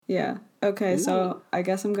Yeah. Okay, Ooh. so I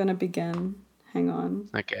guess I'm gonna begin. Hang on.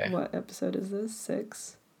 Okay. What episode is this?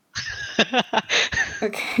 6?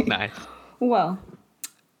 Okay. Nice. Well.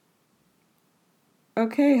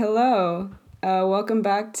 Okay, hello. Welcome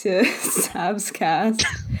back to Sab's Cast.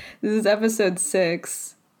 This is episode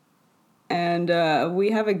 6. And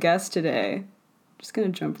we have a guest today. Just gonna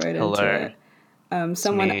jump right into it.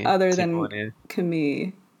 Someone me, other than Simone.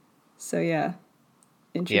 Camille. So yeah.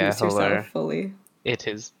 Introduce yourself fully. It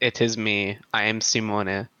is me. I am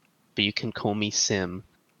Simone, but you can call me Sim.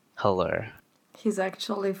 Hello. He's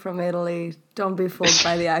actually from Italy. Don't be fooled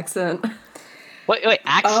by the accent. Wait,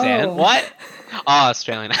 accent? Oh. What? Oh,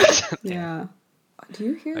 Australian accent. Yeah. Do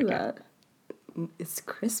you hear that? It's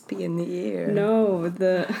crispy in the ear. No,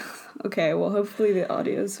 okay, well hopefully the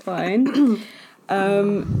audio's fine.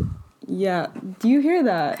 Yeah. Do you hear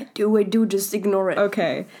that? I do, just ignore it.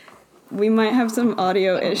 Okay. We might have some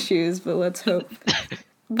audio issues, but let's hope.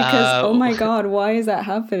 Because, oh my god, why is that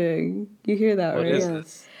happening? You hear that, What right? is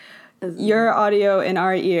this? Your audio in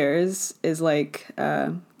our ears is like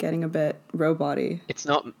getting a bit robot-y. It's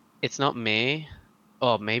not me.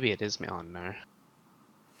 Oh, maybe it is me. Oh no.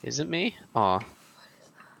 Is it me? Oh.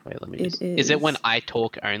 Wait, let me just... Is it when I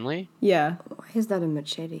talk only? Yeah. Why is that a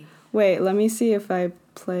machete? Wait, let me see if I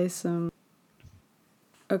play some...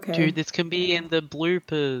 Okay. Dude, this can be in the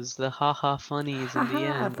bloopers, the haha funnies in the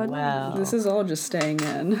end. funny. Wow. This is all just staying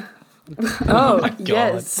in. Oh, my God.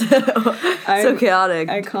 yes. So chaotic.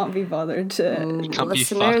 I can't be bothered to... You can't be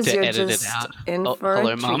Listeners, fucked to you're edit it just out. in Oh, for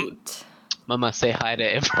hello, a Mum. treat. Mama, say hi to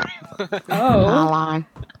everyone. Oh.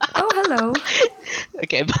 Oh, hello.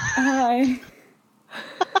 Okay, bye. Hi.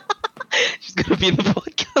 She's gonna be in the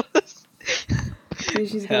podcast. Dude,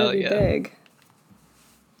 she's Hell gonna be yeah. big.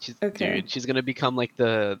 Okay. Dude, she's gonna become like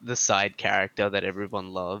the side character that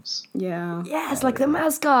everyone loves. Yeah. Yes, like the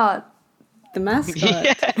mascot. The mascot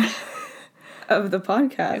Yeah. of the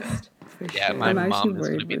podcast. Yeah, my I'm actually mom is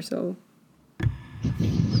gonna worried be... we're so...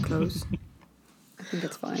 Close. I think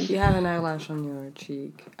it's fine. You have an eyelash on your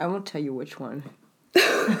cheek. I won't tell you which one.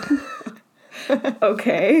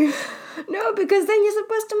 Okay. No, because then you're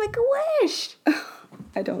supposed to make a wish.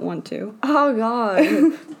 I don't want to. Oh, God.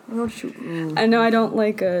 Don't you... I know I don't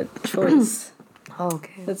like a choice.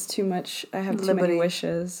 Okay. That's too much. I have too Liberty. many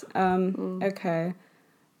wishes. Okay.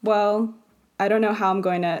 Well, I don't know how I'm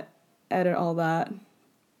going to edit all that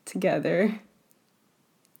together.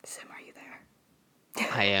 Sim, are you there?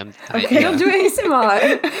 I am. Okay. Don't do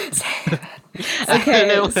ASMR. Okay, I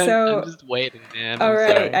know, so... I'm just waiting, man. All I'm right,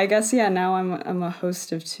 sorry. I guess, yeah, now I'm a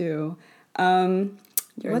host of 2.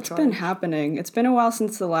 What's been happening? It's been a while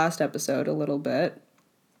since the last episode, a little bit.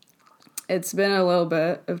 It's been a little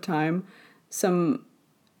bit of time. Some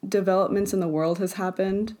developments in the world has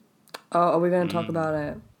happened. Oh, are we going to talk about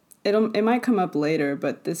it? It might come up later,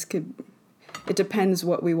 but it depends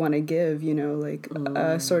what we want to give, you know, like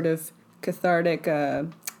a sort of cathartic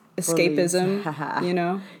escapism, you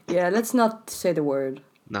know? Yeah, let's not say the word.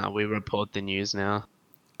 Nah, we report the news now.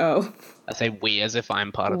 Oh. I say we as if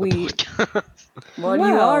I'm part of the We. podcast. Well, you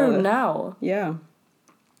are now. Yeah.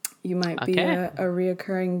 You might be Okay. a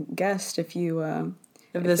reoccurring guest if you...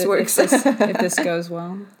 If this works. If this goes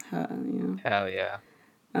well. You Hell yeah.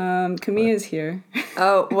 know. Camilla's here.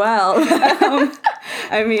 Oh, well.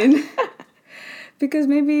 I mean... Because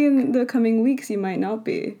maybe in the coming weeks you might not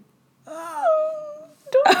be.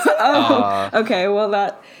 Okay, well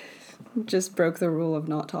that just broke the rule of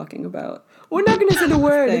not talking about We're not going to say the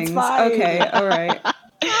word. things. It's fine. Okay, all right.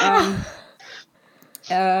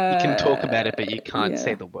 You can talk about it, but you can't yeah.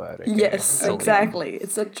 say the word. Okay? Yes, exactly.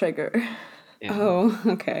 It's a trigger. Yeah. Oh,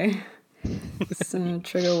 okay. It's a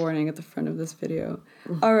trigger warning at the front of this video.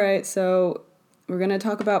 All right, so we're going to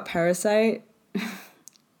talk about Parasite.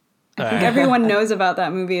 I think everyone knows about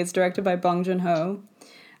that movie. It's directed by Bong Joon-ho.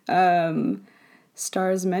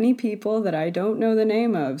 Stars many people that I don't know the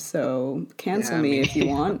name of, so cancel me if you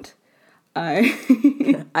want. I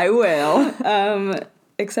will.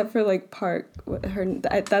 Except for like Park,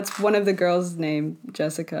 that's one of the girls' name,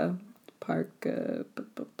 Jessica Park. I'm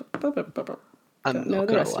Don't know not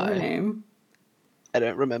the gonna rest of her lie. name. I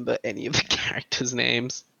don't remember any of the characters'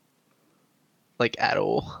 names. Like, at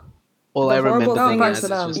all. All The I horrible remember thing them is- as is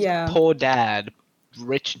just Yeah. poor dad,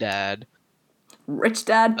 rich dad. Rich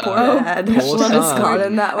dad, poor Oh, dad. poor Let us son. call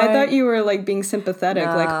him that way. I thought you were like being sympathetic,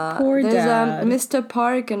 like poor there's, dad. Mr.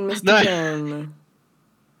 Park and Mr. No. Kim.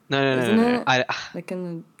 No. Isn't it? I, Like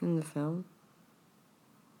in the film.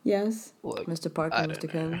 Yes. look, Mr. Park I and don't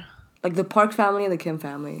Mr. know. Kim. Like the Park family and the Kim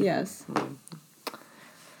family. Yes.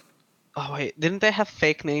 Oh wait, didn't they have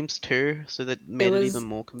fake names too? So that made it was- even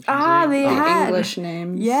more confusing. Ah, they The had. English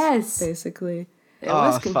names. Yes. Basically.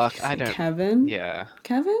 Oh fuck! I don't. Kevin. Yeah.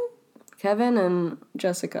 Kevin and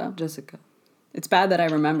Jessica. Jessica. It's bad that I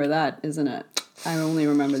remember that, isn't it? I only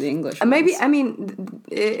remember the English ones. Maybe, I mean,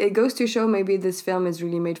 it goes to show maybe this film is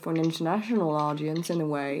really made for an international audience in a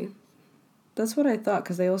way. That's what I thought,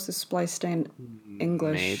 because they also spliced in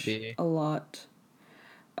English a lot.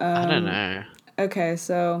 I don't know. Okay,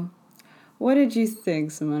 so what did you think,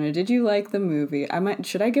 Simona? Did you like the movie?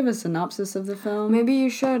 Should I give a synopsis of the film? Maybe you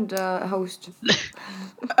should host.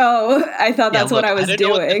 Oh, I thought that's what I was I don't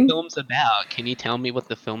know what doing. the film's about. Can you tell me what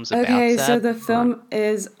the film's about? Okay, so Sad? the film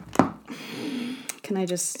is. Can I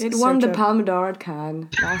just? It won the Palme d'Or at Cannes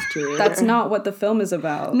last year. That's not what the film is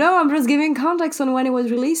about. No, I'm just giving context on when it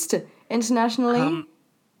was released internationally.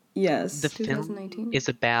 Yes. The 2018. film is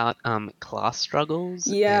about class struggles.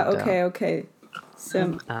 Yeah. and, Okay.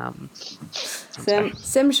 Sim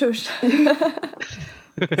shush.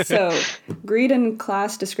 So, greed and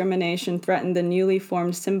class discrimination threaten the newly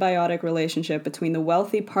formed symbiotic relationship between the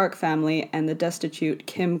wealthy Park family and the destitute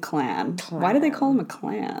Kim clan. Why do they call them a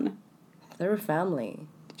clan? They're a family.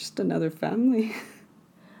 Just another family.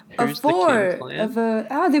 Who's the Kim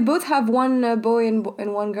clan? They both have one boy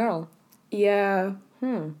and one girl. Yeah.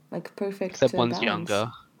 Like perfect. Except one's balance.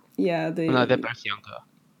 younger. Yeah. No, they're both younger.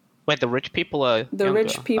 Wait, the rich people are The younger.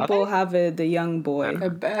 rich people have the young boy.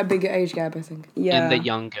 A big age gap, I think. Yeah. And the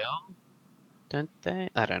young girl? Don't they?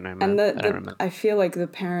 I don't know, man. And I don't remember. I feel like the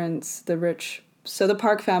parents, the rich... So the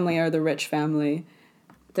Park family are the rich family.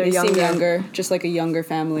 They seem younger, just like a younger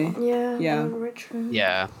family. Yeah. Rich family.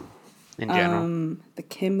 Yeah, in general. The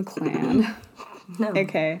Kim clan. No.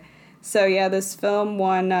 Okay. So yeah, this film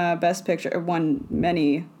won Best Picture. It won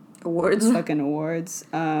many Awards. fucking awards.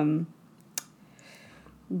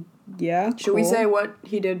 Yeah. Should we say what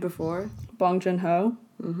he did before? Bong Joon-ho.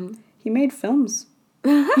 Mm-hmm. He made films.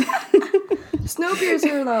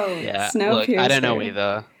 Snowpiercer, though. Yeah. Snowpiercer. Look, I don't know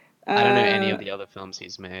either. I don't know any of the other films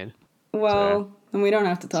he's made. Well, and we don't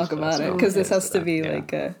have to talk about it because this has to be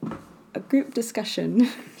like a group discussion.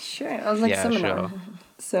 Sure. I was like, seminar. Sure.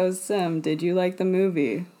 So Sim, did you like the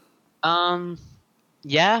movie?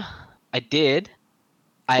 Yeah, I did.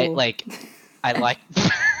 Cool. I like.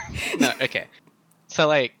 No, okay.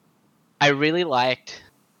 So I really liked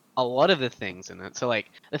a lot of the things in it. So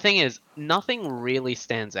the thing is, nothing really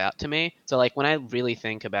stands out to me. So when I really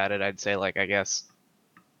think about it, I'd say I guess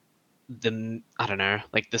I don't know,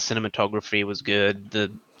 the cinematography was good.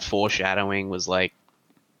 The foreshadowing was I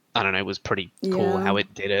don't know, was pretty cool how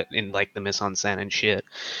it did it in the mise-en-scène and shit.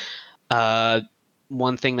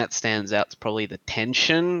 One thing that stands out is probably the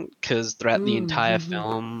tension, because throughout the entire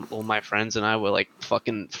film, all my friends and I were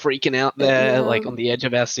fucking freaking out there, on the edge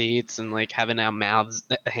of our seats and having our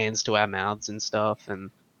hands to our mouths and stuff.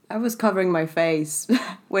 And I was covering my face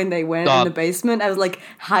when they went in the basement. I was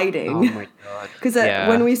hiding. Oh my god! Because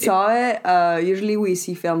when we saw it, usually we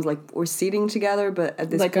see films we're seating together, but at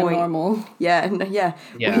this point, a normal.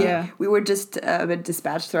 We were just a bit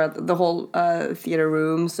dispatched throughout the whole theater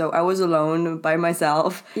room, so I was alone by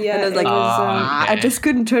myself. Yeah, and I was I just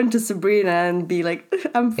couldn't turn to Sabrina and be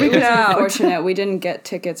I'm freaking out. Unfortunate, we didn't get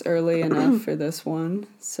tickets early enough for this one.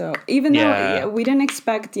 So even though we didn't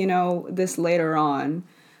expect, this later on.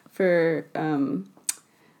 For I don't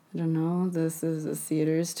know, this is the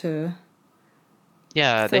theaters to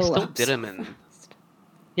they still did them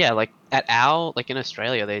at our in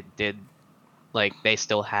Australia they did they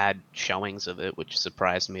still had showings of it, which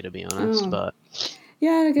surprised me, to be honest. But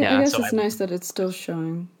I guess it's nice that it's still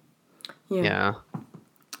showing. But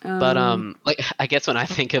I guess when I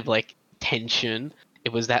think of tension,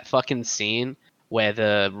 it was that fucking scene where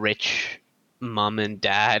the rich mum and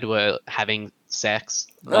dad were having sex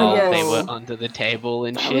while they were under the table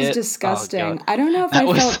and shit. That was disgusting. I don't know if I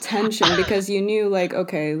felt tension because you knew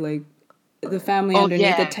the family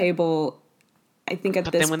underneath the table. I think at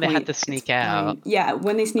this point. But then when they had to sneak out. Yeah,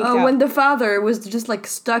 when they sneaked out. Oh, when the father was just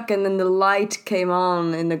stuck and then the light came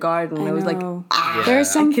on in the garden. I was there are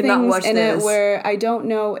some things in it where I don't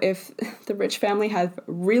know if the rich family has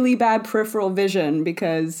really bad peripheral vision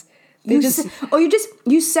because you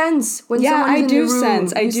sense when someone's in the room.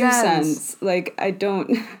 I do sense. I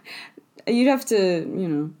don't. You'd have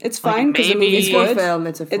to, it's fine because the movie's good.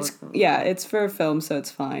 It's for a film, so it's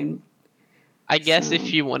fine. I guess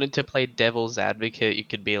if you wanted to play devil's advocate, you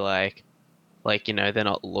could be they're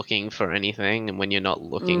not looking for anything, and when you're not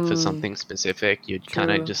looking for something specific, you'd kind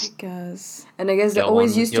of just. I guess. And I guess they're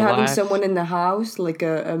always used to having someone in the house, a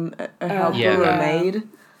helper or a maid.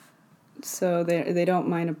 so they don't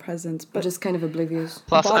mind a presence, but just kind of oblivious.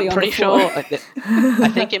 Plus, I'm pretty sure. I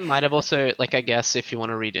think it might have also, like, I guess if you want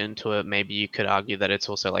to read into it, maybe you could argue that it's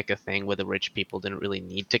also like a thing where the rich people didn't really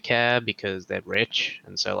need to care because they're rich,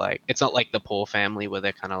 and so like it's not like the poor family where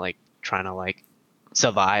they're kind of like trying to like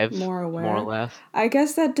survive more or less. I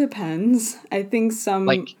guess that depends. I think some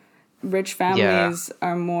like, rich families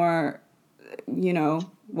are more,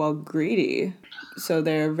 greedy, so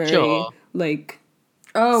they're very like.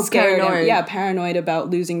 Oh, scared paranoid. Paranoid about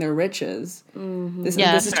losing their riches. Mm-hmm. This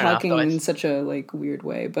is talking in such a like weird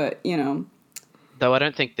way, but Though I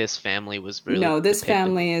don't think this family was really. No, this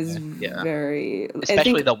family is very.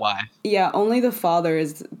 Especially the wife. Yeah, only the father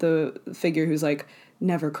is the figure who's like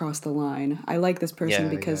never cross the line. I like this person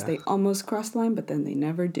because they almost cross the line, but then they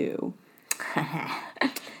never do.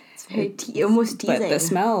 It's very almost teasing. But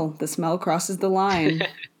the smell crosses the line.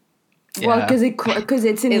 Well, because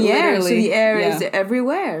it's in the air, so the air is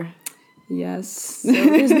everywhere. Yes. So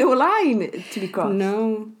there's no line to be crossed.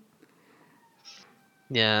 No.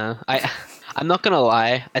 Yeah, I'm not gonna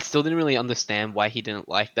lie, I still didn't really understand why he didn't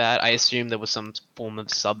like that. I assumed there was some form of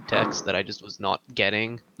subtext that I just was not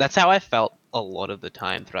getting. That's how I felt a lot of the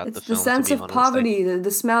time throughout the film. It's the sense of poverty,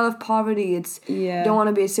 the smell of poverty. You don't want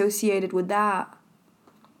to be associated with that.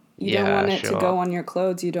 You don't want it to go on your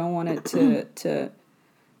clothes. You don't want it to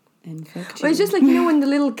infect you. Well, it's just like, when the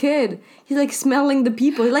little kid, he's like smelling the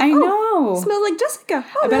people. He's like, I know. Smells like Jessica.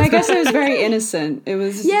 Oh, but I guess it was very innocent. It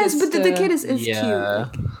was but the kid is cute.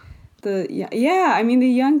 Like, I mean the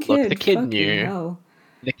young kid. Look, the kid knew. Hell.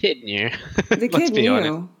 The kid knew. The kid knew.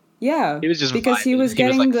 Honest. Yeah. He was just because vibing. He was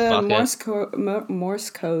getting like, the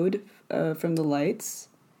Morse code from the lights.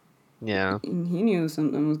 Yeah. And he knew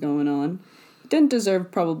something was going on. Didn't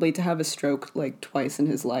deserve probably to have a stroke like twice in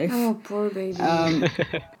his life. Oh, poor baby.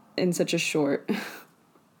 In such a short.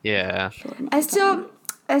 Yeah. I still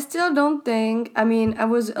don't think. I mean, I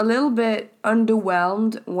was a little bit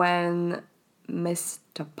underwhelmed when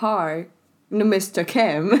Mr.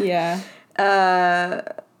 Kim. Yeah.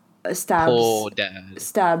 Stabs. Poor dad.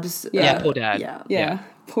 Stabs. Yeah, poor dad. Yeah.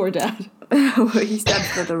 Poor dad. He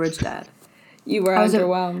stabs the rich dad. You were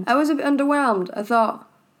underwhelmed. I was a bit underwhelmed. I thought,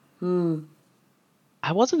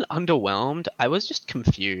 I wasn't underwhelmed. I was just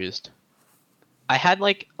confused. I had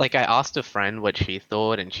I asked a friend what she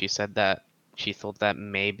thought, and she said that she thought that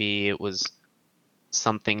maybe it was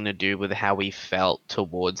something to do with how he felt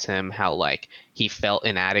towards him, how he felt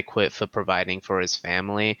inadequate for providing for his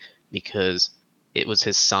family because it was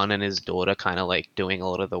his son and his daughter kind of doing a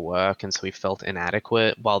lot of the work, and so he felt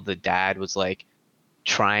inadequate while the dad was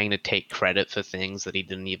trying to take credit for things that he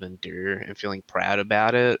didn't even do and feeling proud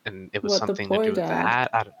about it, and it was something to do with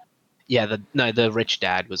that. The rich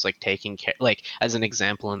dad was taking care, as an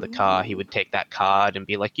example in the car, he would take that card and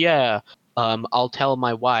be like, I'll tell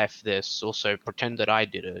my wife this, also pretend that I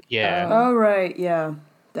did it. Yeah. Oh, right, yeah,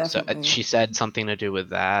 definitely. So she said something to do with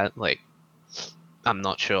that, I'm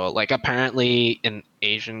not sure. Apparently in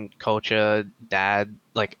Asian culture, dad,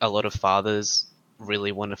 a lot of fathers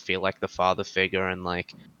really want to feel like the father figure and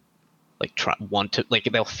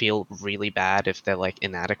they'll feel really bad if they're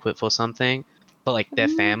inadequate for something. But their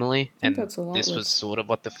family, and this was sort of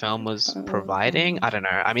what the film was providing. I don't know.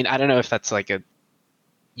 I mean, I don't know if that's a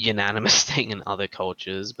unanimous thing in other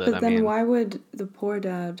cultures, but then mean, why would the poor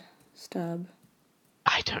dad stab?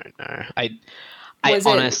 I don't know. I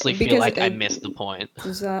honestly feel like I missed the point.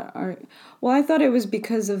 Was that well, I thought it was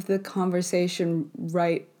because of the conversation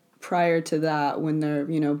right prior to that when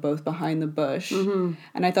they're both behind the bush, and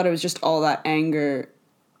I thought it was just all that anger.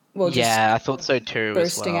 Well, I thought so too.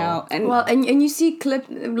 Bursting out, and you see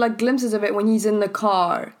glimpses of it when he's in the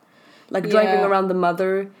car, driving around the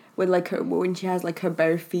mother with her when she has her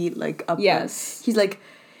bare feet up. Yes, he's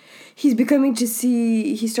starting to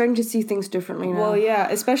see things differently now. Well, yeah,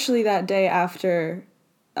 especially that day after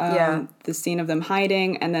the scene of them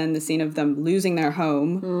hiding, and then the scene of them losing their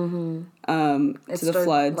home to the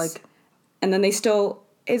floods, and then they still.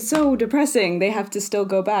 It's so depressing. They have to still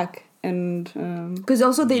go back. And because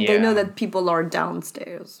also they know that people are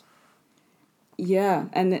downstairs.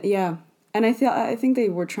 And I think they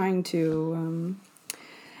were trying to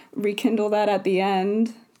rekindle that at the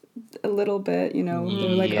end a little bit.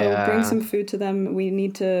 They're bring some food to them. We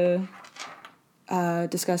need to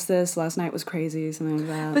discuss this. Last night was crazy, something like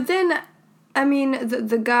that. But then, I mean,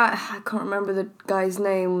 the guy, I can't remember the guy's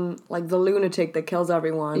name, the lunatic that kills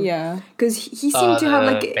everyone. Yeah. Because he seemed to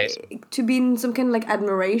have, to be in some kind of,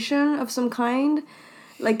 admiration of some kind,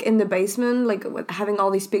 in the basement, having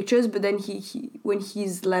all these pictures, but then he when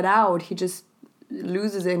he's let out, he just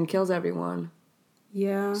loses it and kills everyone.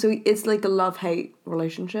 Yeah. So it's, a love-hate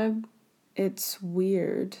relationship. It's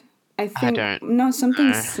weird. I think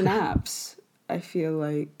something snaps. I feel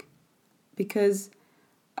like because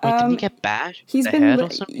didn't he get bashed? He's the been head or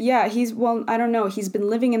something? yeah, I don't know. He's been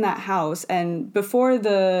living in that house, and before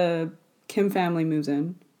the Kim family moves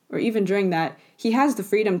in, or even during that, he has the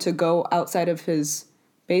freedom to go outside of his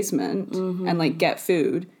basement and like get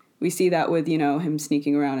food. We see that with him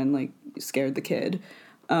sneaking around and like scared the kid.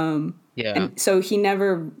 And so he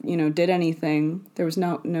never, did anything. There was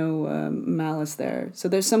no malice there. So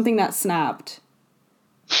there's something that snapped,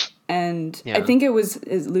 and I think it was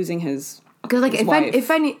losing his. Because like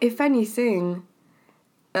if anything,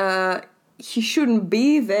 he shouldn't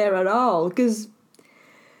be there at all. Because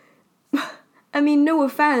I mean, no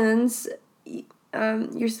offense,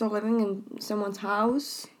 you're still living in someone's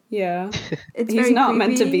house. Yeah, he's not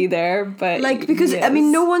meant to be there, but like because I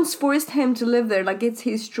mean, no one's forced him to live there. Like it's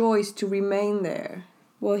his choice to remain there.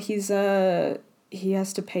 Well, he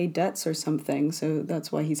has to pay debts or something, so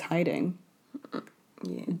that's why he's hiding.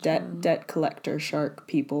 Yeah, debt collector shark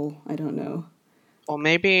people. I don't know. Or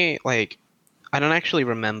maybe like I don't actually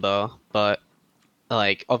remember, but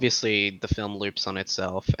like obviously the film loops on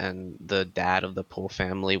itself, and the dad of the poor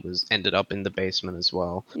family ended up in the basement as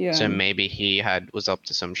well. Yeah. So maybe he was up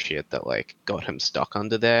to some shit that like got him stuck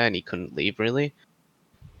under there, and he couldn't leave really.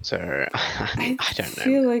 So I don't know. I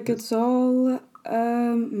feel like it's all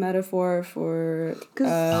metaphor for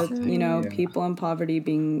people in poverty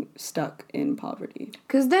being stuck in poverty.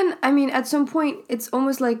 Because then I mean, at some point, it's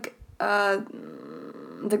almost like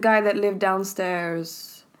the guy that lived downstairs.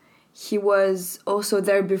 He was also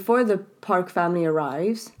there before the Park family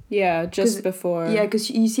arrives. Yeah, just before. Yeah, because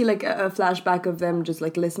you see like a flashback of them just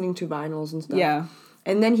like listening to vinyls and stuff. Yeah.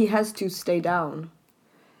 And then he has to stay down.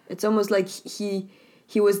 It's almost like he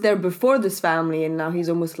was there before this family, and now he's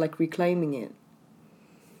almost like reclaiming it.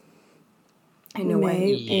 In a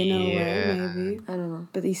way. In a way, maybe. I don't know.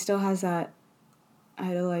 But he still has that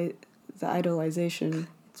idolization.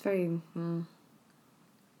 It's very...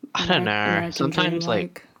 I don't know. American Sometimes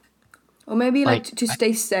like... Or maybe like to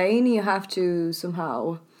stay sane, you have to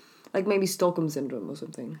somehow... Like maybe Stockholm Syndrome or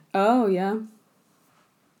something. Oh, yeah.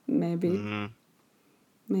 Maybe.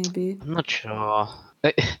 Maybe. I'm not sure.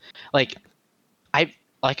 Like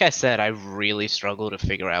I said, I really struggle to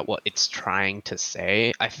figure out what it's trying to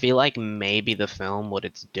say. I feel like maybe the film, what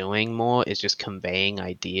it's doing more is just conveying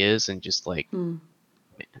ideas and just like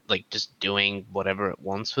just doing whatever it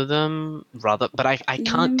wants with them. But I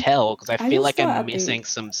can't tell because I feel like I'm missing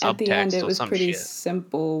some subtext at the end, it was some pretty shit.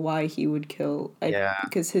 simple why he would kill.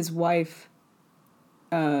 Because his wife,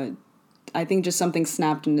 I think just something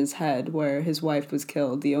snapped in his head where his wife was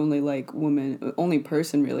killed. The only only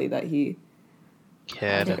person really that he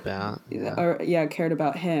cared about. Cared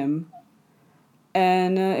about him.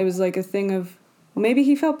 And it was like a thing of, well, maybe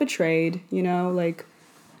he felt betrayed, like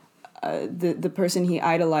the person he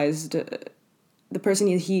idolized, the person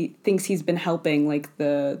he thinks he's been helping, like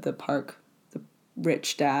the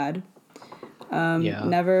rich dad,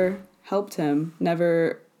 never helped him,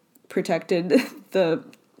 never protected the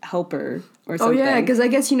helper or something. Oh yeah, because I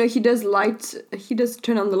guess he does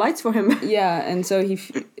turn on the lights for him. Yeah, and so he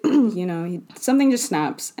something just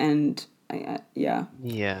snaps, and Yeah.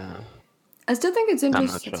 I still think it's interesting. I'm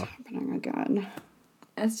not sure. What's happening again?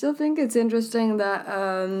 I still think it's interesting that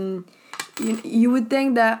you would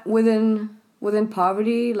think that within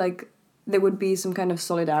poverty, like there would be some kind of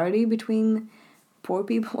solidarity between poor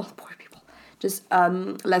people, just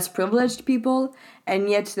less privileged people, and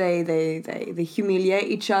yet they humiliate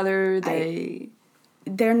each other.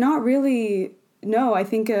 They're not really. No, I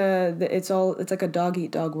think it's like a dog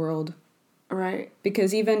eat dog world, right?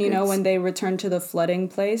 Because even when they return to the flooding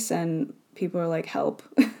place and people are like, help.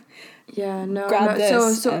 Yeah, no. Grab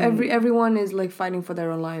this. So everyone is like fighting for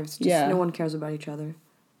their own lives. Just no one cares about each other.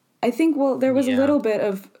 I think there was a little bit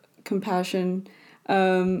of compassion.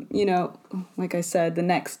 Like I said, the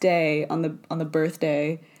next day on the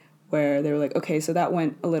birthday, where they were like, okay, so that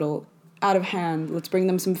went a little out of hand. Let's bring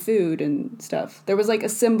them some food and stuff. There was like a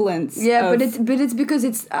semblance. Yeah, but it's because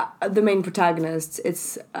it's the main protagonists.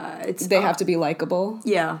 It's they have to be likable.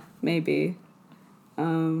 Yeah, maybe.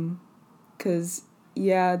 'Cause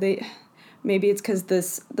maybe it's because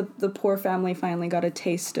the poor family finally got a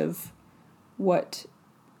taste of what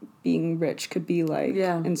being rich could be like.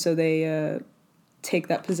 Yeah. And so they take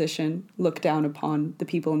that position, look down upon the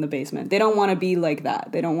people in the basement. They don't want to be like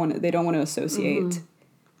that. They don't want to associate.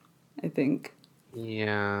 I think.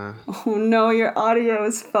 Yeah. Oh no, your audio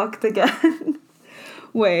is fucked again.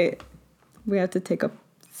 Wait. We have to take a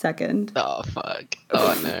second. Oh fuck.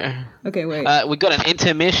 Oh no. Okay, wait. We got an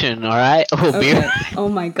intermission, all right? Okay. Oh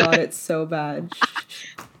my god, it's so bad.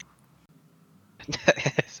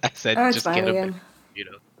 I said Oh, it's just fine get a again. better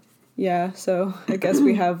computer. Yeah, so I guess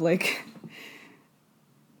we have like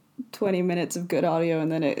 20 minutes of good audio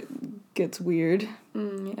and then it gets weird.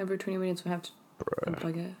 Every 20 minutes we have to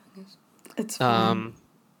unplug it, I guess. It's fine.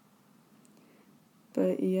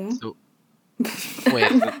 But yeah. So,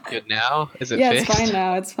 wait, is it good now? Is it yeah, fixed? It's fine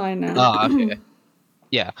now. It's fine now. Oh, okay.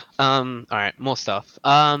 Yeah. All right, more stuff.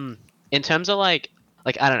 In terms of like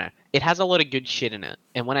I don't know, it has a lot of good shit in it,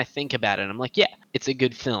 and when I think about it, I'm like, yeah, it's a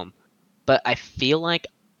good film, but I feel like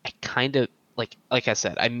I kind of like I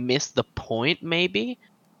said, I missed the point maybe,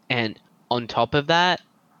 and on top of that,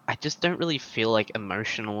 I just don't really feel like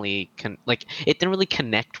emotionally it didn't really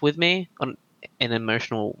connect with me on an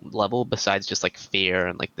emotional level besides just like fear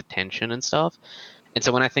and like the tension and stuff. And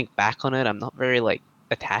so when I think back on it, I'm not very like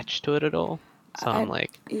attached to it at all. So I'm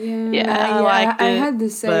like, I liked I it, had the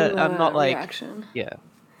same but I'm not like, reaction. yeah,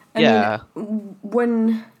 I mean,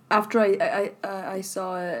 when after I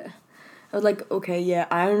saw it, I was like, okay, yeah,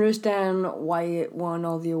 I understand why it won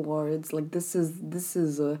all the awards. Like this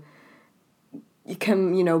is a, it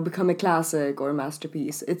can become a classic or a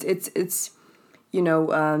masterpiece. It's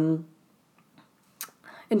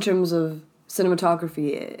in terms of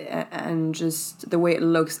cinematography and just the way it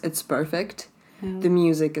looks, it's perfect. The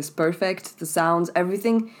music is perfect. The sounds,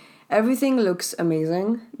 everything looks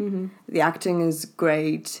amazing. Mm-hmm. The acting is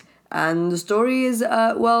great, and the story is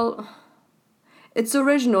it's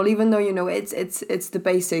original, even though it's the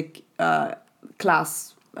basic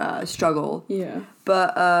class struggle. Yeah.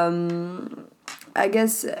 But I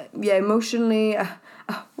guess emotionally, I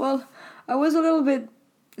was a little bit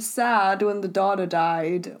sad when the daughter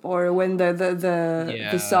died, or when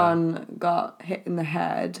the son got hit in the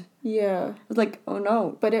head. Yeah. I was like, oh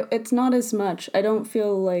no. But it's not as much. I don't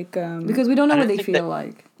feel like because we don't know what they feel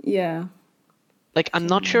like. Yeah. Like I'm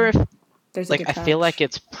not sure if there's I feel like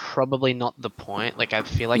it's probably not the point. Like I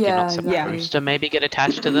feel like you're not supposed to maybe get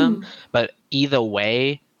attached to them, but either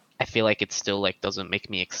way, I feel like it still like doesn't make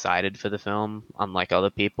me excited for the film, unlike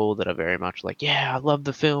other people that are very much like, yeah, I love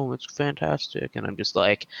the film, it's fantastic, and I'm just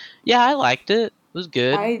like, yeah, I liked it, it was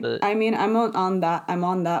good. I mean, I'm on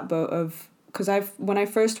that boat of, because when I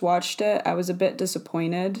first watched it, I was a bit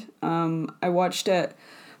disappointed. I watched it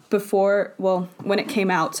before, when it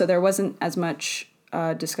came out, so there wasn't as much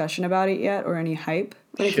discussion about it yet or any hype.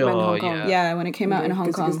 When it came out in Hong Kong. Yeah, when it came out in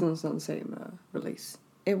Hong Kong. Because it's not the same release.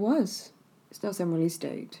 It was. It's not the same release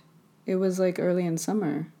date. It was like early in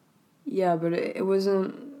summer. Yeah, but it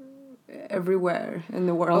wasn't everywhere in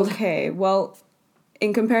the world. Okay, well,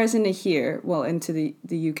 in comparison to here, into the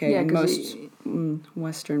UK and most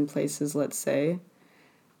Western places, let's say.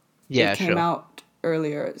 Yeah, it came out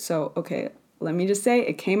earlier. So, okay, let me just say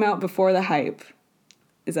it came out before the hype.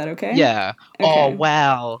 Is that okay? Yeah. Okay. Oh,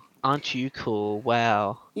 wow. Aren't you cool?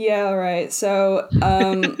 Wow. Yeah, all right. So,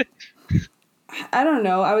 I don't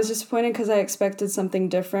know. I was disappointed because I expected something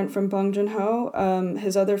different from Bong Joon-ho.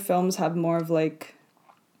 His other films have more of like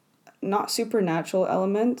not supernatural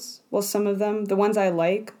elements. Well, some of them, the ones I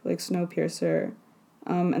like Snowpiercer,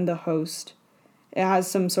 and The Host, it has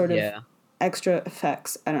some sort of extra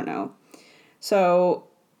effects. I don't know. So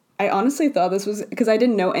I honestly thought this was, because I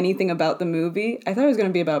didn't know anything about the movie, I thought it was going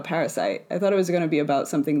to be about Parasite. I thought it was going to be about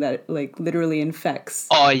something that like literally infects.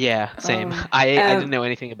 Oh yeah, same. I didn't know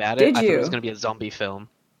anything about it. I thought it was going to be a zombie film.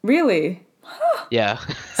 Really? Yeah.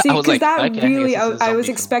 See, because I was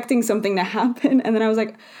expecting something to happen, and then I was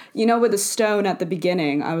like, with the stone at the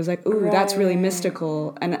beginning, I was like, ooh, that's really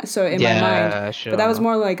mystical, and so in my mind, but that was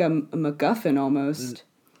more like a MacGuffin almost.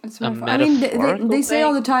 I mean, they say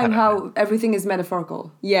all the time how everything is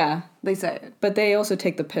metaphorical. Yeah, they say it, but they also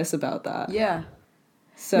take the piss about that. Yeah.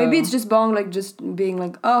 So maybe it's just Bong just being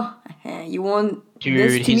like, oh, you want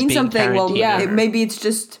this to mean something? Well, maybe it's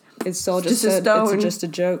just. It's all just a stone. It's just a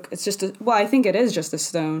joke. It's just a... Well, I think it is just a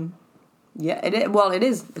stone. Yeah, it is. Well, it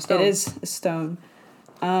is a stone. It is a stone.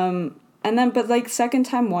 And then, but like second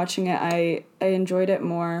time watching it, I enjoyed it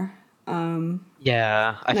more.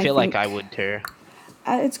 Yeah, I feel like I would too.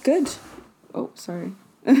 It's good. Oh, sorry.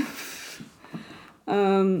 It's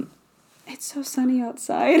so sunny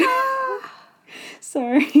outside.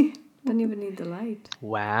 Sorry. Don't even need the light.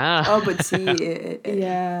 Wow. Oh, but see, it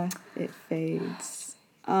fades.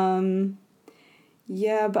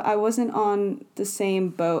 Yeah, but I wasn't on the same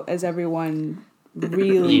boat as everyone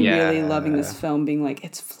really loving this film, being like,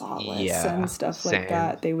 it's flawless and stuff like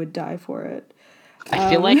that. They would die for it. I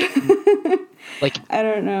feel like I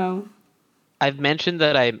don't know. I've mentioned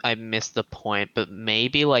that I missed the point, but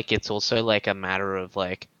maybe like it's also like a matter of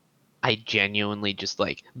like I genuinely just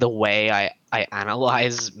like the way I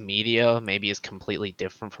analyze media maybe is completely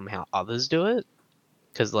different from how others do it.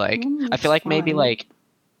 Because like I feel like maybe like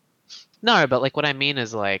No, but like what I mean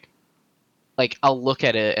is like I'll look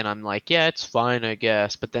at it and I'm like, yeah, it's fine, I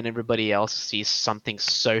guess. But then everybody else sees something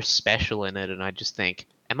so special in it, and I just think,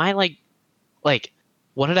 am I like,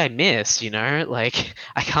 what did I miss? You know, like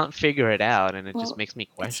I can't figure it out, and it just makes me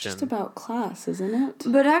question. It's just about class, isn't it?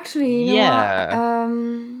 But actually, you know what?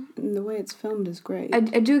 And the way it's filmed is great. I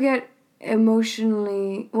do get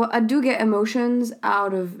I do get emotions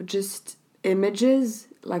out of just images.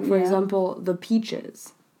 Like, for example, the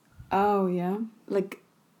peaches. Oh, yeah? Like,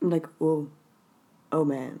 oh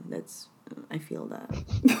man, I feel that.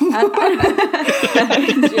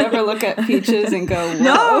 Did you ever look at peaches and go,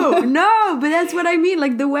 whoa? No, but that's what I mean.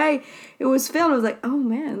 Like, the way it was filmed, I was like, oh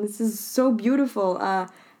man, this is so beautiful.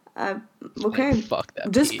 Okay, fuck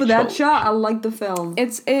that just peach. for that shot, I like the film.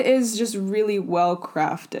 It is just really well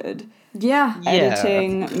crafted. Yeah.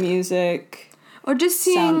 Editing, music, or just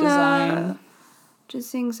seeing sound design. Just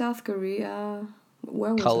seeing South Korea.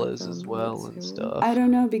 Where was colors as well and stuff. I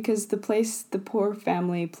don't know, because the poor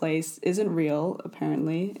family place isn't real,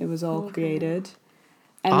 apparently. It was all created.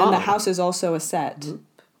 And then the house is also a set.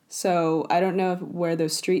 So I don't know where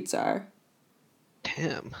those streets are.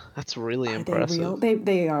 Damn, that's really impressive. They real?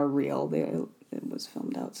 They are real. It was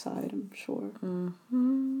filmed outside, I'm sure.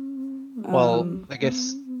 Mm-hmm. Well, I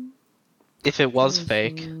guess if it was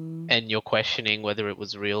fake and you're questioning whether it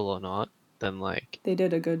was real or not, then like... They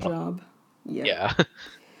did a good job. Yeah.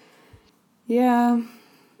 Yeah.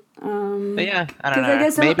 But yeah, I don't know. Because I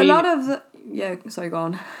guess maybe... a lot of the... Yeah, sorry, go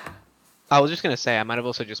on. I was just gonna say, I might have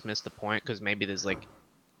also just missed the point, because maybe there's like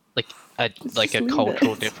a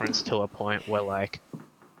cultural difference to a point where like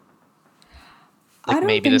I don't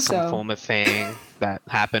maybe think there's some so. form of thing that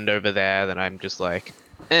happened over there that I'm just like,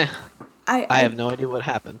 I have no idea what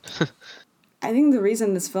happened. I think the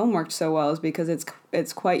reason this film worked so well is because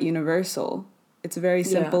it's quite universal. It's very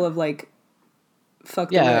simple of like,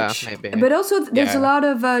 fuck the rich. Maybe. But also, there's a lot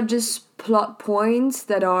of just plot points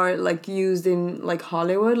that are like used in like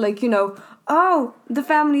Hollywood, like, you know, the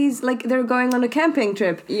family's like they're going on a camping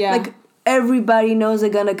trip. Yeah. Like everybody knows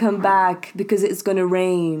they're gonna come back because it's gonna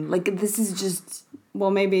rain. Like, this is just...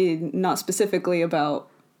 Well, maybe not specifically about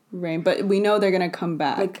rain, but we know they're gonna come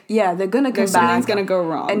back. Like, yeah, they're gonna come back. Something's gonna go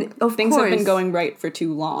wrong. And of things course, have been going right for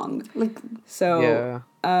too long. Like, so,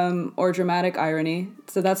 or dramatic irony.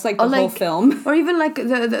 So that's like the whole film. Or even like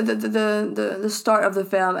the start of the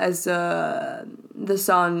film, as the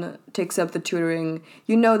son takes up the tutoring.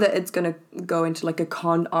 You know that it's gonna go into like a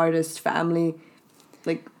con artist family,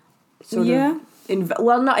 like sort of.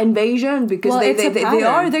 Not invasion, because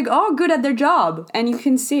they're all good at their job, and you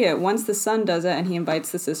can see it once the son does it and he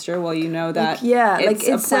invites the sister. Well, you know that it's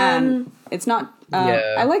a plan. It's not.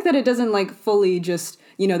 I like that it doesn't like fully just,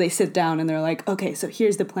 you know, they sit down and they're like, okay, so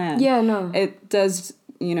here's the plan. Yeah, no, it does,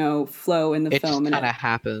 you know, flow in the film, and it kind of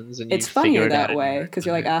happens, and it's funnier that way because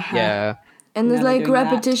you're like, aha. Yeah. And there's like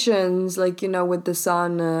repetitions, like, you know, with the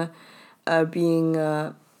son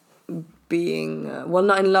being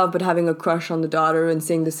not in love, but having a crush on the daughter and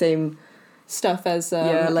saying the same stuff as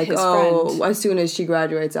like, his friend. As soon as she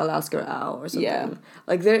graduates, I'll ask her out or something. Yeah.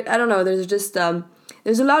 Like, there, I don't know, there's just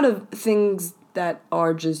there's a lot of things that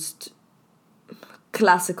are just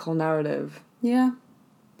classical narrative. Yeah.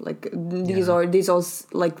 Like, these are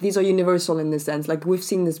universal in this sense. Like, we've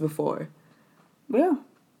seen this before. Yeah.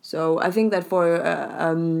 So I think that for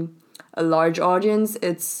a large audience,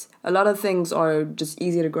 it's a lot of things are just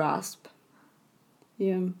easy to grasp.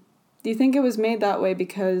 Yeah. Do you think it was made that way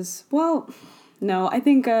because... Well, no. I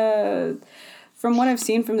think from what I've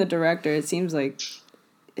seen from the director, it seems like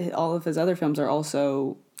all of his other films are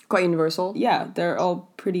also... Quite universal? Yeah. They're all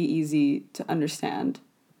pretty easy to understand.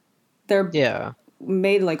 They're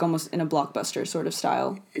made like almost in a blockbuster sort of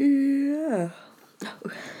style. Yeah. That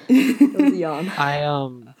was a yawn.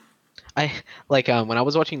 I like when I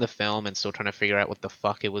was watching the film and still trying to figure out what the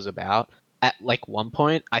fuck it was about, at like one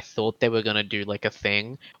point I thought they were gonna do like a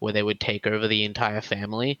thing where they would take over the entire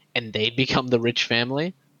family and they'd become the rich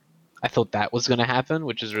family. I thought that was gonna happen,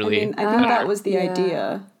 which is really... I think that was the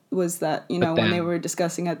idea, was that, you know, when they were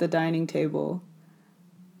discussing at the dining table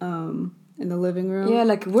in the living room. Yeah,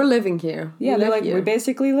 like, we're living here. Yeah, they're like, we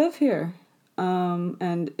basically live here.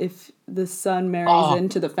 And if the son marries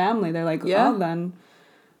into the family, they're like, oh, then...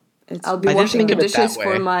 I'll be washing the dishes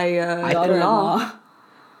for my daughter-in-law.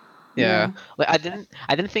 Yeah. Like, I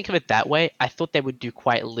didn't think of it that way. I thought they would do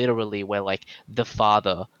quite literally, where like the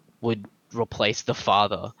father would replace the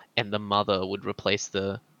father and the mother would replace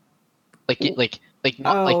the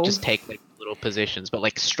not just take like little positions, but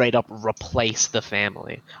like straight up replace the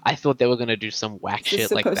family. I thought they were gonna do some whack shit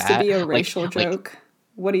like that. It's supposed to be a racial joke.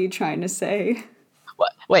 What are you trying to say?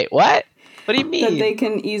 What? Wait, what? What do you mean? That they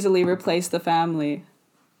can easily replace the family.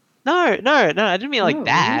 No, I didn't mean like No,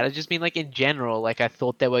 that. really? I just mean like in general. Like I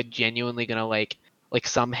thought they were genuinely gonna like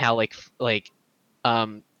somehow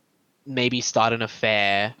maybe start an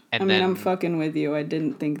affair and I mean, I'm then. fucking with you. I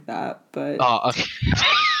didn't think that, but Oh, okay.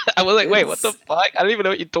 I was like, wait, what the it's fuck? I don't even know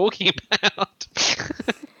what you're talking about.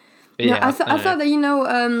 But No, yeah, I thought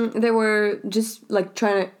that they were just like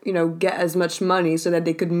trying to get as much money so that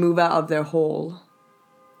they could move out of their hole.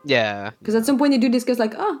 yeah. Because at some point they do discuss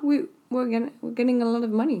like, we're getting a lot of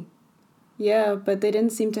money. yeah, but they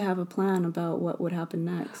didn't seem to have a plan about what would happen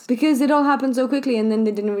next. Because it all happened so quickly, and then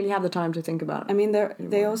they didn't really have the time to think about it. I mean,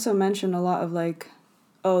 they also mentioned a lot of like,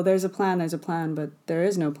 oh, there's a plan, but there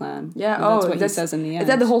is no plan. Yeah, and that's what he says in the end. Is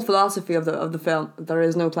that the whole philosophy of the film? There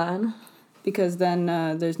is no plan. Because then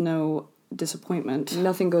there's no disappointment.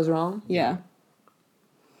 Nothing goes wrong. Yeah.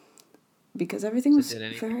 Because everything was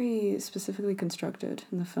very specifically constructed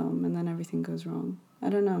in the film, and then everything goes wrong. I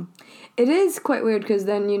don't know. It is quite weird because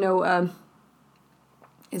then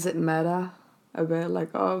is it meta a bit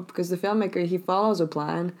like because the filmmaker he follows a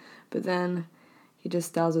plan, but then he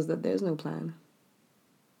just tells us that there's no plan.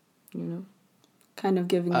 Kind of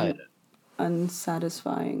giving an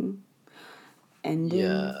unsatisfying ending.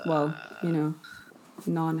 Yeah. Well,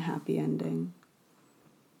 non-happy ending.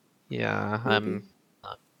 Yeah, I'm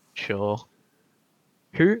not sure.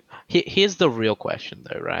 Here's the real question,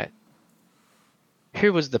 though, right?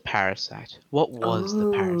 Who was the parasite? What was the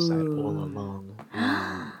parasite all along?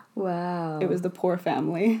 Wow. It was the poor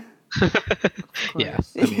family. Yeah.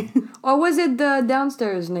 Or was it the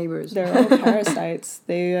downstairs neighbors? They're all parasites.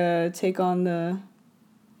 They take on the...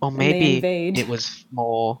 Or maybe it was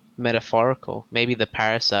more metaphorical. Maybe the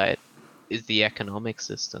parasite is the economic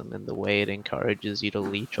system and the way it encourages you to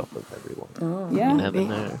leech off of everyone. Oh, yeah. You never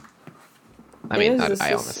know. I mean,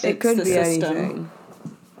 I honestly... It could be anything.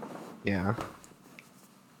 Yeah.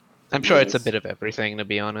 I'm sure it's a bit of everything, to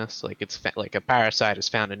be honest. Like, it's like a parasite is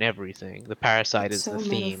found in everything. The parasite is the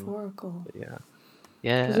theme. Metaphorical. But yeah.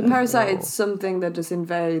 Yeah. Because a parasite is something that just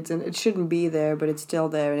invades, and it shouldn't be there, but it's still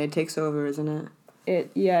there, and it takes over, isn't it?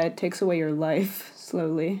 It takes away your life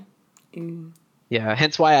slowly. Mm. Yeah,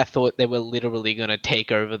 hence why I thought they were literally going to take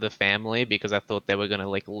over the family, because I thought they were going to,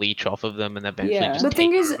 like, leech off of them and eventually just The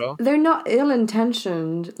thing is, over. they're not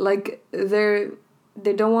ill-intentioned. Like,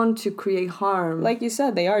 they don't want to create harm. Like you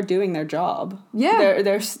said, they are doing their job. Yeah.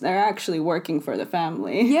 They're actually working for the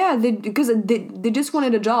family. Yeah, because they just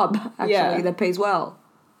wanted a job, actually, that pays well.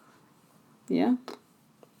 Yeah.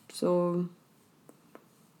 So...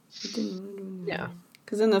 Yeah.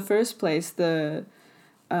 Because in the first place, the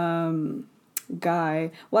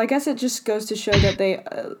guy... Well, I guess it just goes to show that they...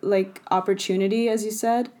 like, opportunity, as you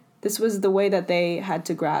said. This was the way that they had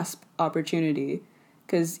to grasp opportunity.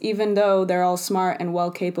 Because even though they're all smart and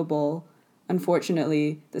well capable,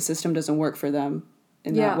 unfortunately, the system doesn't work for them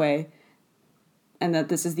in that way. And that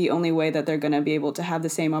this is the only way that they're going to be able to have the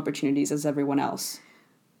same opportunities as everyone else.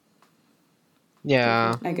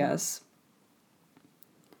 Yeah. I guess.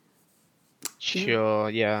 Sure,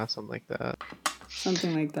 yeah, something like that.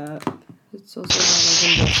 Something like that. It's also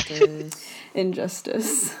not like injustice.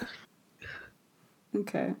 Injustice.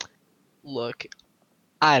 Okay. Look,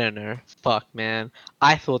 I don't know. Fuck, man.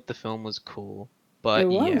 I thought the film was cool, but It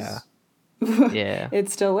was. yeah. Yeah.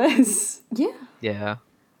 It still is. Yeah. Yeah.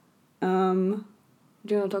 Do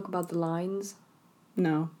you want to talk about the lines?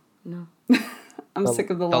 No. No. I'm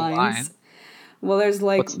sick of the lines. Line. Well, there's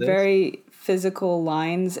like What's this? very physical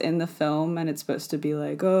lines in the film, and it's supposed to be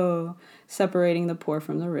like, oh, separating the poor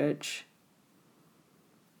from the rich.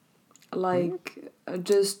 Like,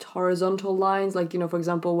 just horizontal lines, like, for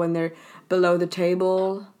example, when they're below the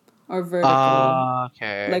table. Or vertical.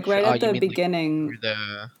 Okay. Like right at you the mean, beginning.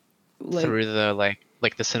 Like, through the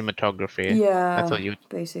like the cinematography. Yeah. I thought you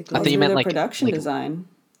basically. I thought you meant the like production like, design.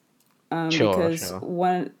 Sure, because sure.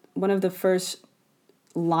 one of the first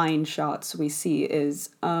line shots we see is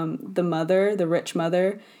the mother, the rich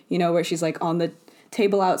mother, where she's like on the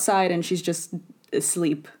table outside and she's just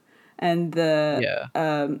asleep, and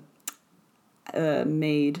the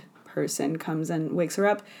maid person comes and wakes her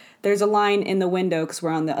up. There's a line in the window, because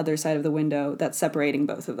we're on the other side of the window, that's separating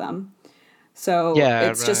both of them. So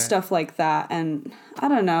it's just stuff like that, and I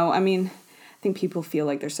don't know. I mean, I think people feel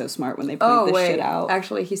like they're so smart when they point this shit out.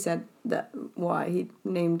 Actually, he said that why he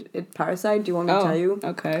named it Parasite. Do you want me to tell you?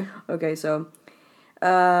 Okay. Okay, so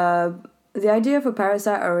the idea for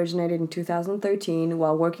Parasite originated in 2013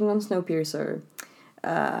 while working on Snowpiercer.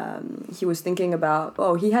 He was thinking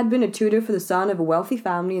about, he had been a tutor for the son of a wealthy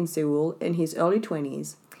family in Seoul in his early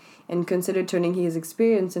 20s and considered turning his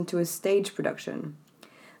experience into a stage production.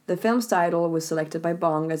 The film's title was selected by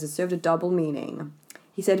Bong as it served a double meaning.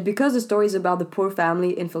 He said, because the story is about the poor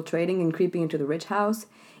family infiltrating and creeping into the rich house,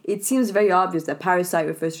 it seems very obvious that Parasite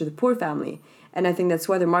refers to the poor family, and I think that's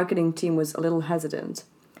why the marketing team was a little hesitant.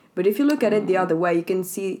 But if you look at it the other way, you can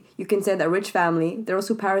say that rich family, they're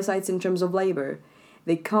also parasites in terms of labor.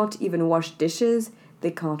 They can't even wash dishes,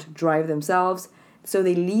 they can't drive themselves, so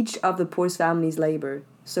they leech off the poor family's labor.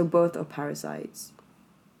 So both are parasites.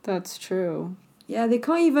 That's true. Yeah, they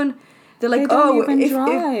can't even. They're like, they don't even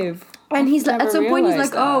drive. And he's like, at some point he's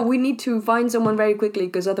like, that. oh, we need to find someone very quickly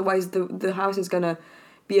because otherwise the house is gonna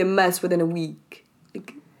be a mess within a week.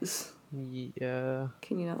 Like, yeah.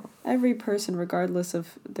 Can you know? Every person, regardless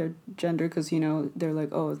of their gender, because, you know, they're like,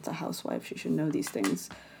 oh, it's a housewife, she should know these things,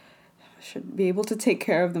 should be able to take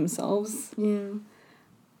care of themselves. Yeah.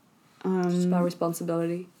 It's about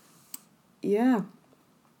responsibility. Yeah.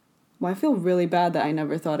 Well, I feel really bad that I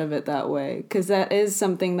never thought of it that way, because that is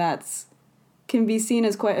something that's can be seen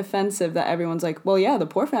as quite offensive, that everyone's like, well, yeah, the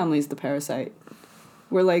poor family's the parasite.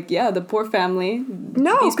 We're like, yeah, the poor family,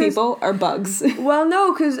 these people are bugs. Well,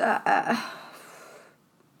 no, because...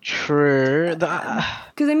 True.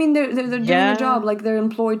 Because, I mean, they're doing a job, like, they're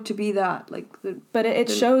employed to be that. Like, but it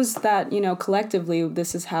shows that, you know, collectively,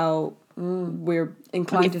 this is how we're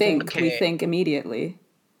inclined to think. Okay. We think immediately.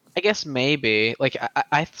 I guess maybe. Like,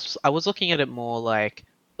 I was looking at it more like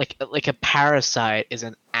a parasite is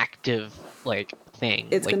an active, like, thing.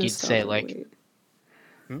 It's like, you'd say, like...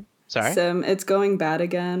 Sorry? It's going bad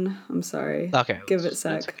again. I'm sorry. Okay. Give it a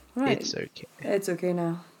sec. Right. It's okay. It's okay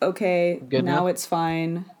now. Okay, good now it's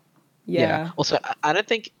fine. Yeah. Also, I don't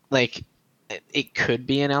think, like, it could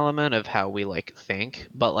be an element of how we, like, think,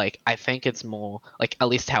 but, like, I think it's more, like, at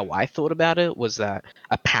least how I thought about it was that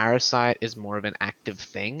a parasite is more of an active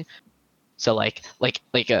thing. So, like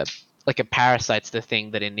a parasite's the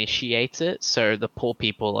thing that initiates it, so the poor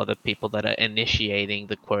people are the people that are initiating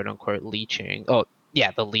the quote-unquote leeching. Oh,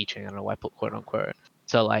 yeah, the leeching. I don't know why I put quote-unquote.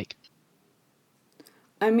 So, like...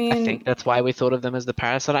 I mean... I think that's why we thought of them as the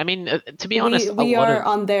parasite. I mean, to be honest... We are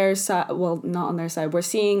on their side... Well, not on their side. We're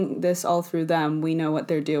seeing this all through them. We know what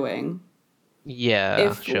they're doing. Yeah,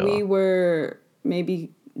 if we were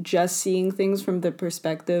maybe just seeing things from the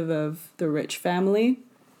perspective of the rich family,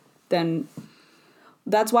 then...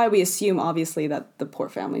 That's why we assume, obviously, that the poor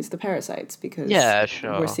family's the parasites, because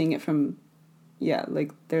we're seeing it from... Yeah,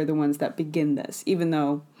 like, they're the ones that begin this, even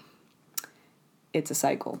though it's a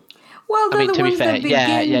cycle. Well, they're the ones that begin...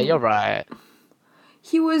 Yeah, you're right.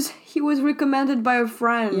 He was recommended by a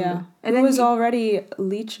friend. Yeah, and he was already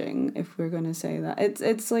leeching, if we're going to say that.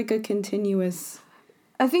 It's like a continuous...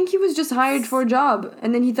 I think he was just hired for a job,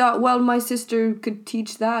 and then he thought, well, my sister could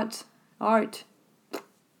teach that art.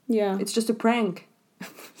 Yeah. It's just a prank.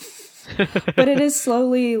 But it is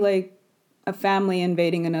slowly, like, a family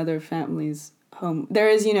invading another family's home. There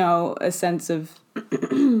is, you know, a sense of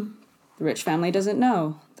the rich family doesn't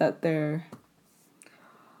know that that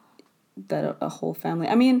a whole family...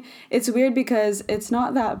 I mean, it's weird because it's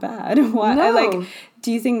not that bad. Why? No. Like,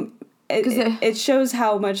 do you think... It shows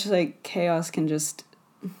how much, like, chaos can just...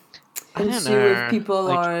 ensue if people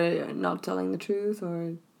are not telling the truth,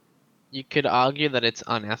 or... You could argue that it's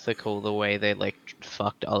unethical the way they, like,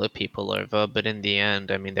 fucked other people over, but in the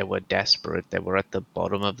end, I mean, they were desperate. They were at the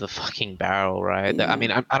bottom of the fucking barrel, right? Yeah. I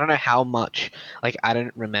mean, I don't know how much... Like, I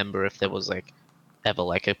don't remember if there was, like, ever,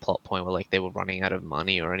 like, a plot point where, like, they were running out of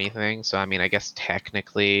money or anything. So, I mean, I guess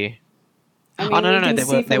technically... I mean, no.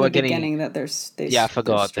 They were getting... That I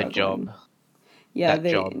forgot the job. Yeah,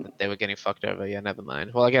 job that they were getting fucked over. Yeah, never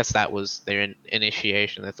mind. Well, I guess that was their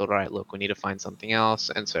initiation. They thought, all right, look, we need to find something else,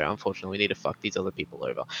 and so unfortunately, we need to fuck these other people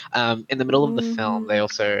over. In the middle of the film, there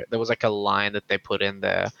was like a line that they put in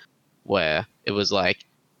there where it was like,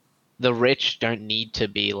 the rich don't need to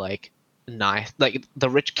be like nice. Like the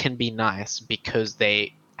rich can be nice because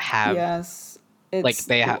they have. Yes. They're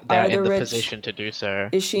in the position to do so.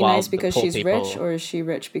 Is she nice because she's rich, or is she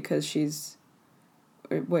rich because she's...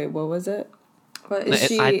 Wait, what was it? Well, is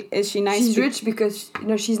she nice? She's rich because...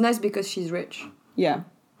 No, she's nice because she's rich. Yeah.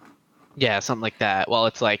 Yeah, something like that. Well,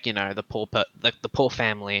 it's like, you know, the poor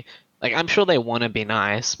family. Like, I'm sure they want to be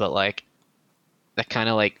nice, but, like, they kind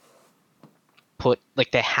of, like,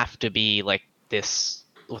 they have to be, like, this...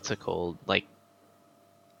 What's it called? Like...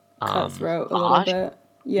 Cutthroat a little bit.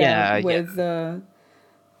 Yeah, with the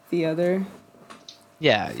other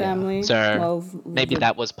family. Yeah. So maybe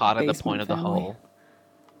that was part of the point of the family. whole...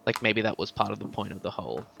 Like, maybe that was part of the point of the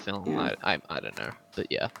whole film. Yeah. I don't know. But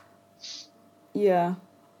yeah. Yeah.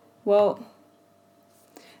 Well,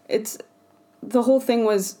 the whole thing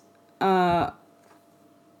was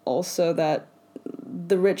also that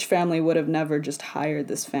the rich family would have never just hired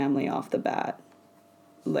this family off the bat.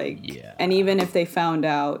 Like, yeah. And even if they found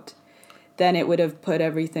out, then it would have put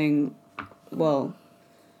everything, well,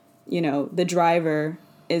 you know, the driver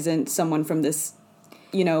isn't someone from this,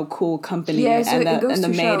 you know, cool company, Yeah, so and the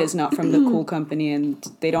maid is not from the cool company, and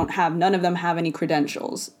none of them have any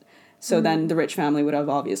credentials. So then the rich family would have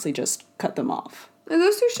obviously just cut them off. It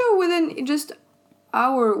goes to show within just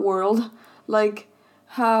our world, like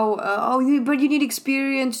how but you need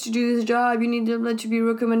experience to do this job. You need to be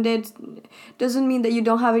recommended. Doesn't mean that you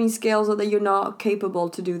don't have any skills or that you're not capable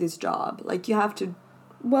to do this job. Like you have to.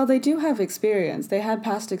 Well, they do have experience. They had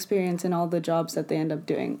past experience in all the jobs that they end up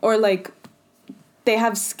doing, or like they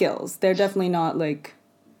have skills. They're definitely not like.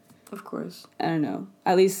 Of course. I don't know.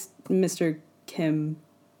 At least Mr. Kim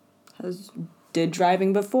did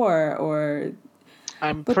driving before, or.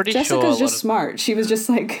 But pretty Jessica's just smart. She was just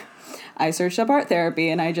like, I searched up art therapy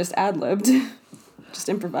and I just ad-libbed. Just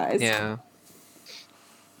improvised. Yeah.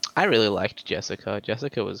 I really liked Jessica.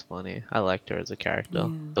 Jessica was funny. I liked her as a character.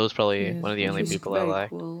 Yeah. That was probably one of the only people I liked.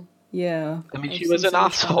 Cool. Yeah. I mean, she was an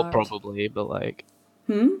asshole probably, but like...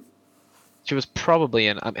 She was probably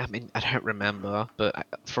I mean, I don't remember, but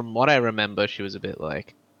from what I remember, she was a bit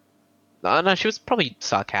like... No, she was probably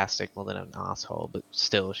sarcastic more than an asshole, but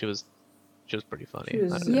still, she was pretty funny.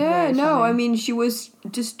 Yeah, no, funny. I mean, she was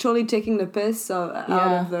just totally taking the piss out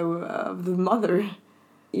of the mother.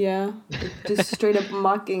 Yeah. Just straight up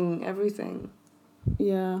mocking everything.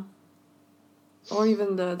 Yeah. Or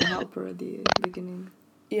even the helper at the beginning.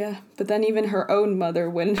 Yeah, but then even her own mother,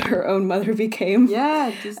 when her own mother became...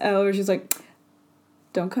 Yeah. She's like,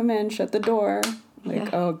 don't come in, shut the door.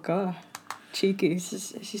 Like, oh, God. Cheeky.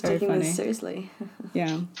 She's taking this seriously.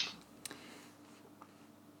 Yeah.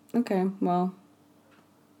 Okay, well,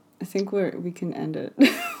 I think we can end it.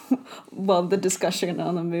 Well, the discussion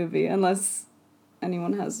on the movie, unless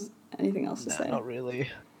anyone has anything else to say. Not really.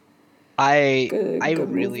 I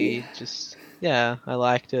really movie. just I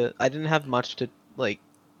liked it. I didn't have much to like.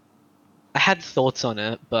 I had thoughts on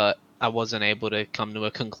it, but I wasn't able to come to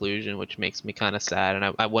a conclusion, which makes me kind of sad.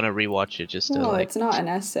 And I want to rewatch it just to like. No, it's not an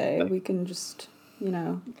essay. We can just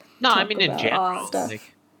No, I mean in general.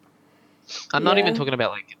 Like, I'm not even talking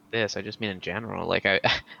about like this. I just mean in general. Like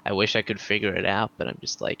I wish I could figure it out, but I'm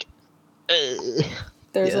just like.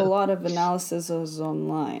 There's a lot of analysis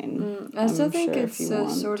online. I still think it's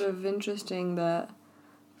sort of interesting that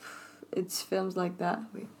it's films like that.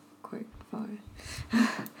 Wait, quite far.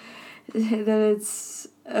 That it's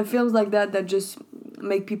films like that just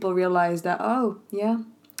make people realize that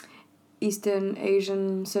Eastern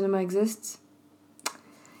Asian cinema exists.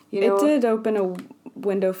 You know, it did open a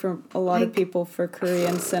window for a lot of people for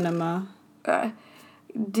Korean cinema.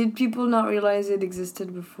 Did people not realize it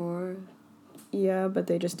existed before? Yeah, but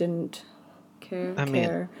they just didn't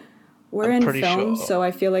care. We're I'm in film, sure. so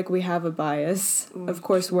I feel like we have a bias. Of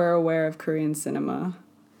course, we're aware of Korean cinema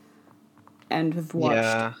and have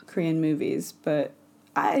watched Korean movies, but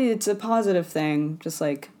it's a positive thing. Just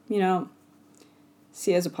like,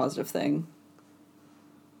 see it as a positive thing.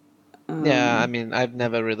 Yeah, I mean, I've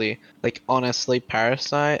never really, like, honestly,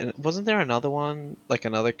 Parasite, and wasn't there another one, like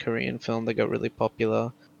another Korean film that got really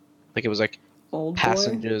popular? Like, it was like Old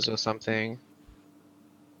Passengers or something.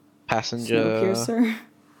 Passenger. Snowpiercer?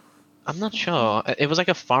 I'm not sure. It was like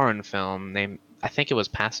a foreign film named, I think it was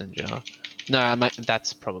Passenger. No,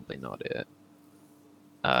 that's probably not it.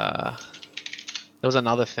 There was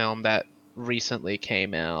another film that recently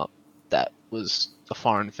came out that was a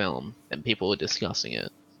foreign film, and people were discussing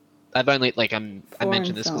it. I've only, like, I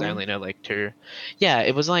mentioned this because I only know, like, two. Yeah,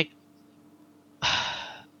 it was like,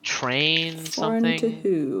 Train something? Foreign to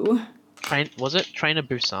who? Was it Train to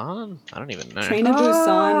Busan? I don't even know. Train to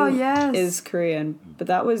Busan is Korean, but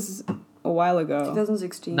that was a while ago.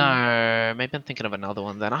 2016. No, maybe I'm thinking of another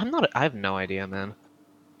one then. I have no idea, man.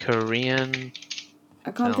 Korean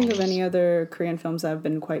I can't think of any other Korean films that have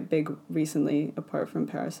been quite big recently, apart from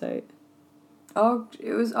Parasite.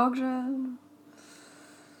 It was Okja.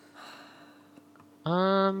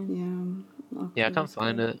 Yeah, I can't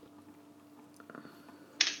find it.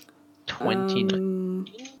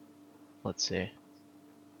 2019. Let's see.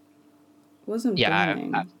 Wasn't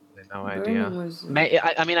Burning. I no idea.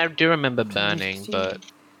 I mean, I do remember Burning, but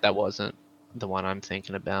that wasn't the one I'm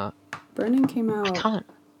thinking about. Burning came out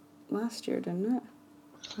last year, didn't it?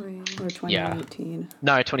 Or 2018? Yeah.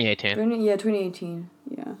 No, 2018. Burning, 2018.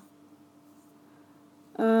 Yeah.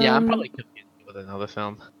 Yeah, I'm probably confusing with another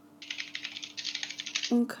film.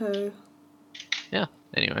 Okay. Yeah.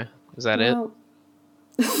 Anyway, is that it?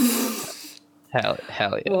 Hell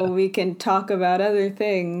yeah. Well, we can talk about other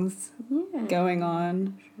things going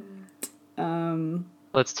on.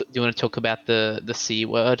 Do you want to talk about the C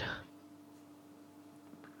word?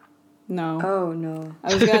 No. Oh no.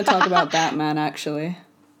 I was gonna talk about Batman actually.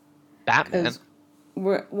 Batman.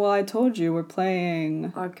 I told you we're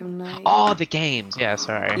playing Arkham Knight. Oh, the games. Yeah,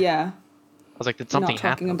 sorry. Yeah. I was like, did something Not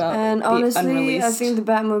talking happen? about And the honestly, I unreleased. think the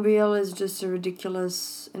Batmobile is just a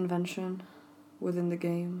ridiculous invention within the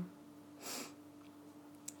game.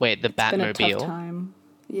 Wait, the It's been a tough Batmobile? time.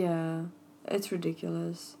 Yeah, it's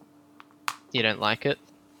ridiculous. You don't like it?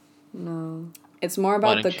 No. It's more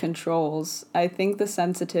about the controls. I think the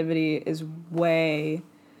sensitivity is way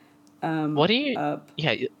what do you up.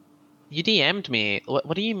 Yeah, you DM'd me.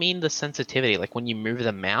 What do you mean the sensitivity? Like when you move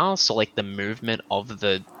the mouse, or like the movement of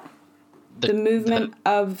the movement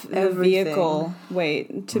of the everything. Vehicle.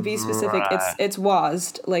 Wait, to be specific, it's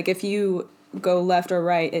WASD. Like if you go left or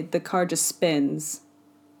right, the car just spins.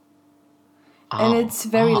 And it's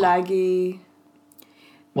very laggy.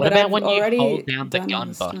 What about when you hold down the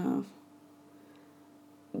gun button?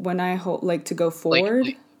 When I hold, like, to go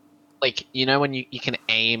forward? Like you know when you can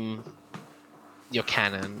aim your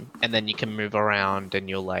cannon and then you can move around and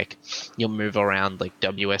you'll move around like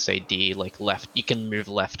WSAD, like left. You can move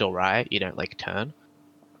left or right. You don't like turn.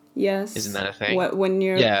 Yes. Isn't that a thing? When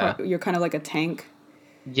you're you're kind of like a tank.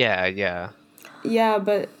 Yeah, yeah. Yeah,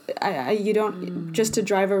 but you don't just to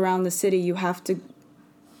drive around the city. You have to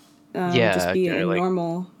just be in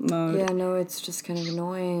normal mode. Yeah, no, it's just kind of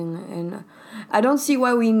annoying, and I don't see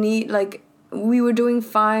why we need we were doing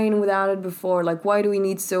fine without it before. Like, why do we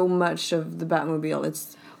need so much of the Batmobile?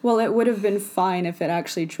 It would have been fine if it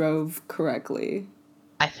actually drove correctly.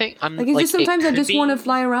 I think just sometimes I just want to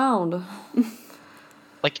fly around.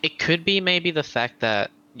 Like it could be maybe the fact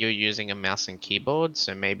that you're using a mouse and keyboard,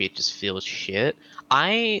 so maybe it just feels shit.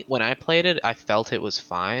 When I played it, I felt it was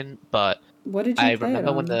fine, but what did you I play remember it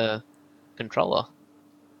on? when the controller,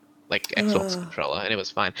 like Xbox controller, and it was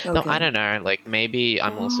fine. Okay. No, I don't know. Like maybe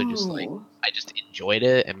I'm also just like I just enjoyed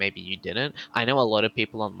it, and maybe you didn't. I know a lot of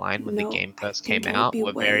people online when the game first came out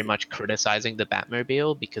were very much criticizing the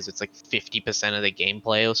Batmobile because it's like 50% of the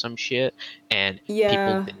gameplay or some shit, and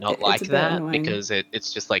people did not like that annoying. Because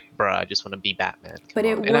it's just like, bruh, I just want to be Batman. But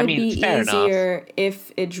it would be easier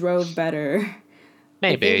if it drove better.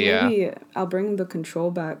 Maybe I'll bring the control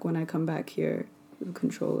back when I come back here. The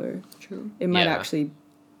controller. True. It might actually.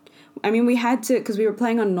 I mean, we had to, because we were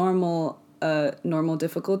playing on normal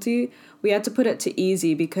difficulty. We had to put it to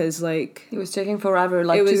easy because like it was taking forever.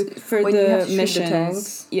 Like it was for the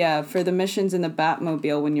missions. Yeah, for the missions in the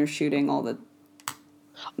Batmobile when you're shooting all the.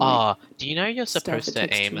 Do you know you're supposed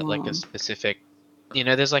to aim at like a specific? You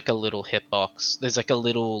know, there's like a little hitbox. There's like a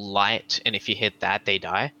little light, and if you hit that, they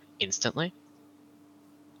die instantly.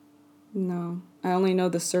 No, I only know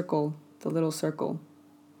the circle, the little circle.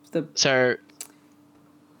 So,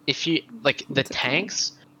 if you like, the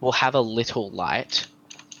tanks will have a little light,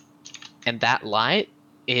 and that light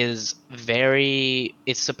is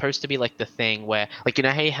it's supposed to be like the thing where, like, you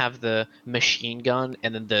know how you have the machine gun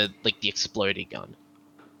and then the exploding gun.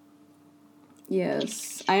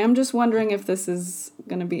 Yes, I am just wondering if this is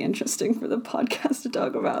gonna be interesting for the podcast to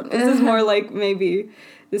talk about. This is more like maybe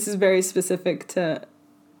this is very specific to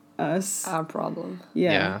us. Our problem.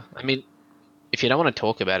 Yeah. I mean, if you don't want to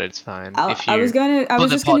talk about it, it's fine. I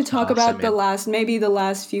was just gonna talk about the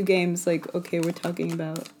last few games. Like, okay, we're talking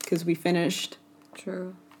about because we finished.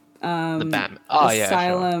 True. The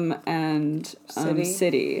Asylum and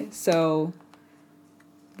City. So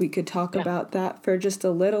we could talk about that for just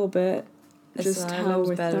a little bit. Just how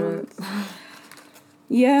we're better.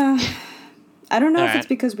 Yeah. I don't know if it's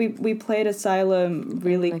because we played Asylum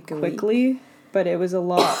really quickly, but it was a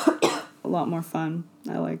lot more fun.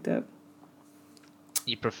 I liked it.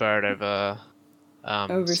 You prefer it over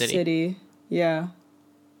City? Yeah.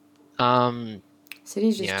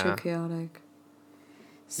 City's just too chaotic.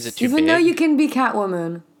 Is it too Even big? though you can be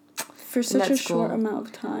Catwoman for such a short amount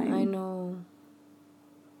of time. I know.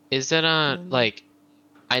 Is it like?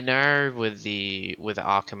 I know with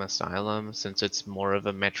Arkham Asylum, since it's more of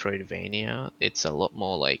a Metroidvania, it's a lot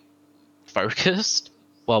more like focused.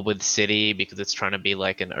 While with City, because it's trying to be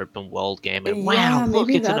like an open world game, and wow, look,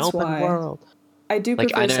 it's an open world. I do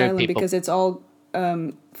prefer Asylum because it's all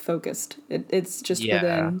focused. It's just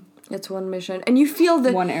within. It's one mission, and you feel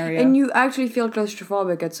that one area, and you actually feel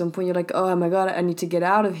claustrophobic at some point. You're like, oh my god, I need to get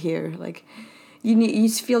out of here. Like, you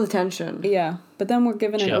feel the tension. Yeah, but then we're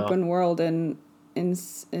given an open world in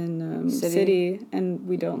City, and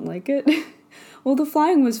we don't like it. Well, the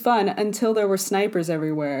flying was fun until there were snipers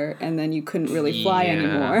everywhere, and then you couldn't really fly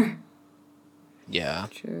anymore. Yeah.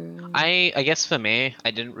 True. I guess for me,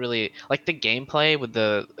 I didn't really like the gameplay with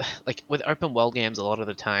the like with open world games. A lot of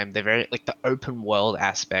the time, they're very like the open world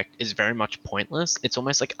aspect is very much pointless. It's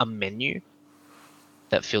almost like a menu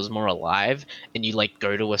that feels more alive, and you like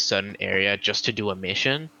go to a certain area just to do a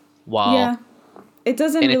mission. While Yeah. It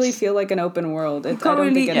doesn't and really it's feel like an open world. You I can't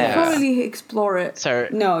don't think it you is. can't really explore it. so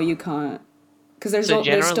No, you can't. Because there's so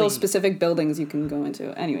there's still generally specific buildings you can go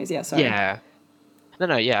into. Anyways, yeah, sorry. yeah.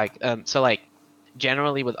 No, yeah. So like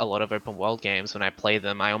generally with a lot of open world games, when I play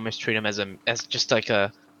them, I almost treat them as just like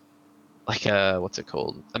a what's it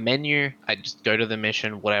called? A menu. I just go to the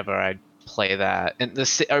mission, whatever. I play that, and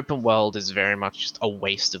the open world is very much just a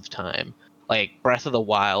waste of time. Like Breath of the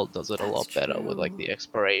Wild does it a lot better with like the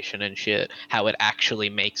exploration and shit. How it actually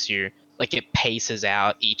makes you like it paces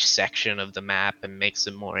out each section of the map and makes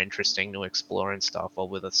it more interesting to explore and stuff. Or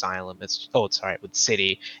with Asylum, with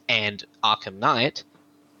City and Arkham Knight,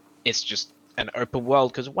 it's just an open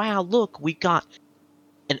world because wow, look, we got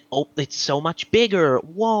it's so much bigger.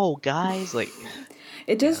 Whoa, guys, like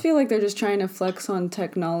It does feel like they're just trying to flex on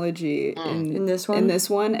technology In this one? In this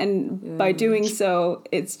one, and by doing so,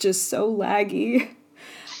 it's just so laggy.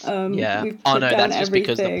 yeah. We've Oh put no, down that's just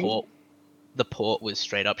everything. because the port was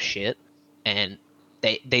straight up shit, and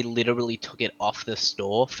they literally took it off the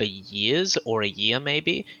store for years or a year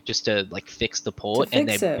maybe just to like fix the port, and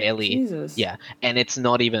they fix it. barely Jesus. and it's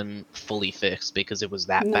not even fully fixed because it was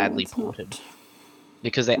that No, badly it's ported. not.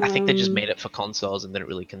 Because I think they just made it for consoles and didn't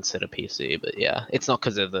really consider PC. But yeah, it's not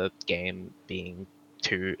because of the game being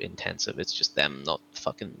too intensive. It's just them not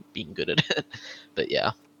fucking being good at it. But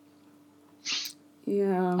yeah.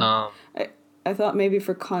 Yeah. I thought maybe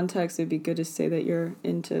for context it'd be good to say that you're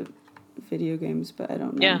into video games, but I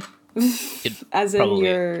don't know. Yeah. As in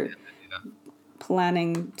you're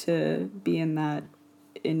planning to be in that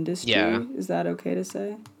industry? Yeah. Is that okay to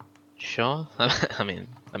say? Sure. I mean,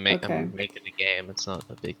 I'm making a game. It's not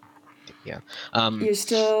a big, yeah. You're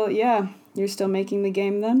still making the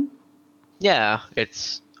game then? Yeah,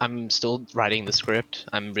 I'm still writing the script.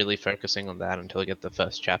 I'm really focusing on that until I get the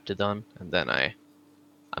first chapter done, and then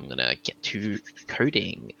I'm gonna get to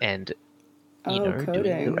coding and doing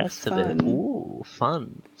the rest of it. Ooh,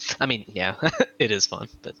 fun. I mean, yeah, it is fun,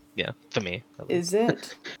 but yeah, for me. Is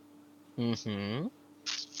it? Mm-hmm.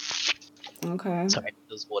 Okay. Sorry,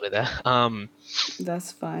 there's water there.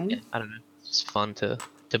 That's fine. Yeah, I don't know. It's just fun to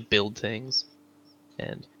build things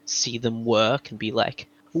and see them work and be like,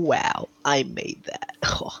 wow, I made that.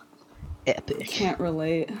 Oh, epic. Can't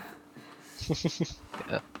relate.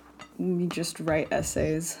 Yeah. You just write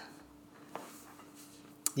essays.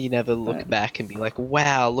 You never look back and be like,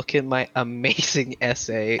 wow, look at my amazing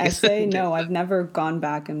essay. Essay? No, I've never gone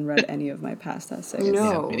back and read any of my past essays.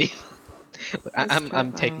 No. Yeah,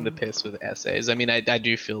 I'm taking the piss with essays. I mean, I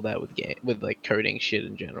do feel that with like coding shit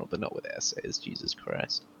in general, but not with essays. Jesus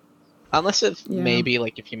Christ. Unless if maybe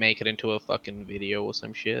like if you make it into a fucking video or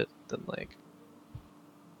some shit, then like,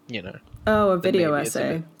 Oh, a video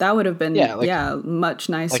essay. That would have been much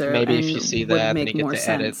nicer. Like maybe and if you see would that, make then you more get to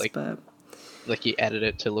sense, edit like you edit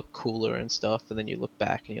it to look cooler and stuff, and then you look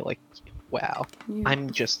back and you're like, wow,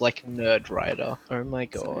 I'm just like nerd writer. Oh my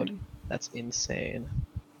god, that's insane.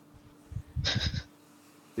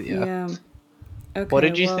 Yeah. Okay, what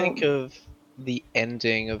did you think of the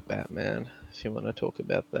ending of Batman? If you want to talk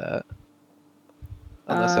about that,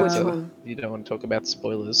 unless you don't want to talk about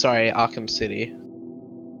spoilers. Sorry, Arkham City.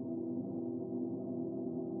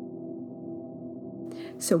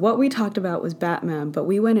 So what we talked about was Batman, but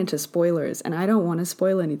we went into spoilers, and I don't want to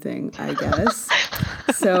spoil anything, I guess.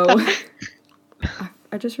 So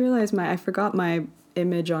I just realized I forgot my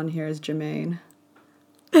image on here is Jermaine.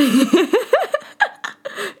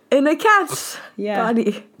 In a cat's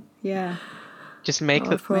body. Yeah. Just make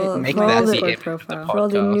that the image of the podcast. For all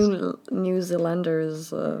the New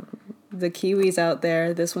Zealanders. The Kiwis out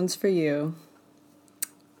there, this one's for you.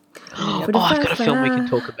 Oh, I've got a film we can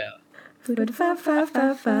talk about. Okay.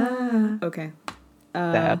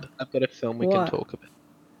 Bab, I've got a film we can talk about.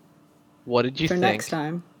 What did you think next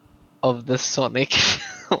time of the Sonic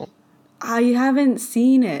film? I haven't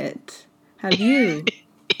seen it. Have you?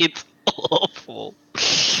 It's awful.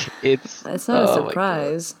 It's not a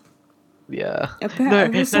surprise. Yeah.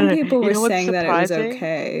 Apparently, some people were saying that it was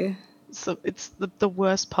okay. So it's the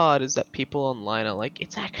worst part is that people online are like,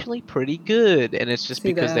 it's actually pretty good, and it's just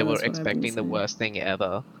because they were expecting the worst thing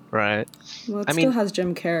ever, right? Well, it still has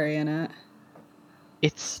Jim Carrey in it.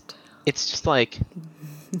 It's just like,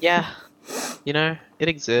 yeah, it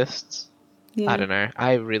exists. Yeah. I don't know.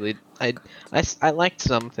 I liked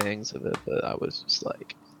some things of it, but I was just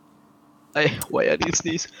like, wait, I need to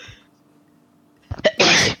sneeze.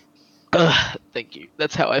 Thank you.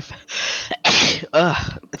 That's how I felt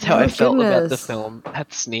about the film.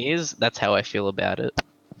 That sneeze, that's how I feel about it.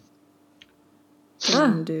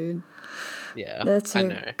 Damn, dude. Yeah, that's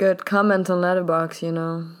a good comment on Letterboxd, you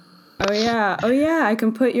know. Oh yeah, I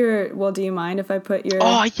can put your... Well, do you mind if I put your...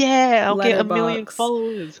 Oh yeah, I'll get 1 million Letterboxd?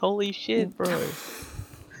 followers. Holy shit, bro.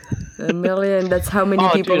 1 million, that's how many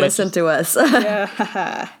people listen to us.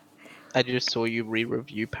 Yeah. I just saw you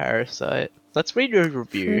re-review Parasite. Let's read your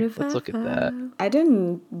review. Let's look at that. I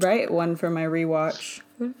didn't write one for my rewatch.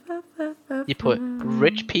 You put,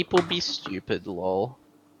 rich people be stupid, lol.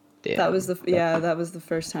 Damn. That was the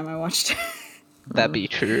first time I watched it. That'd be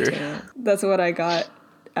true. That's what I got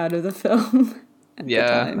out of the film.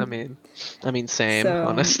 Yeah, I mean, same, So,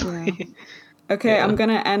 honestly. Yeah. Okay, I'm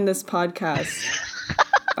gonna end this podcast.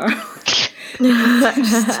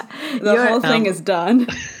 The whole thing is done.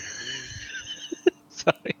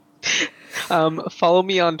 Sorry. Follow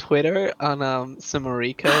me on Twitter on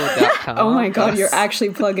samariko.com. Oh my god, you're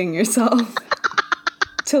actually plugging yourself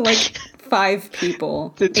to like 5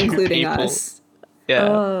 people, including us.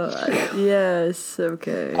 Yeah. Yes,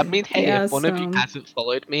 okay. I mean, hey, if one of you hasn't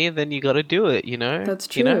followed me, then you gotta do it, you know? That's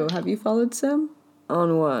true. You know? Have you followed Sim?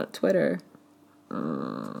 On what? Twitter.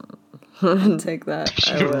 Take that.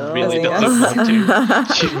 She really doesn't want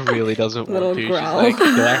to. She really doesn't want Little to. growl. She's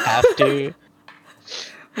like, do I have to?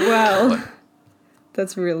 Well,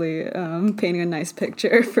 that's really painting a nice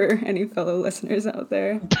picture for any fellow listeners out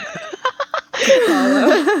there.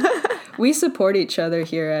 We support each other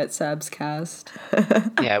here at Sabscast.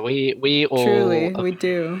 Yeah, we all... Truly, we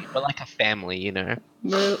do. We're like a family, you know?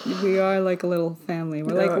 We are like a little family.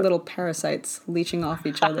 We're like little parasites leeching off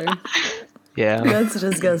each other. Yeah. That's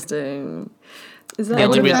disgusting. Is that The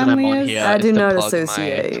only what reason I'm family on is? here I is do to not plug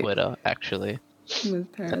associate. my Twitter, actually.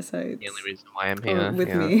 With parasites. The only reason why I'm here. With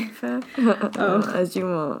yeah. me. As you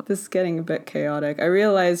want. This is getting a bit chaotic. I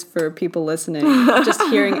realize for people listening, just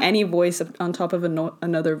hearing any voice on top of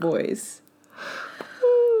another voice.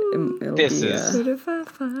 This is...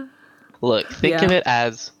 Look, think of it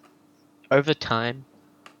as, over time,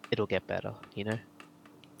 it'll get better, you know?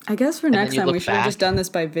 I guess for next time we should have just done this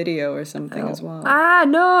by video or something as well. Ah,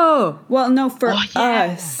 no! Well, no, for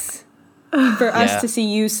us. For us to see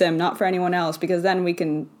you, Sim, not for anyone else, because then we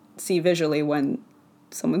can see visually when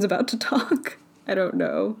someone's about to talk. I don't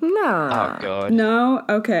know. No. Oh, God. No?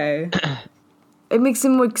 Okay. It makes it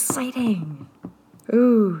more exciting.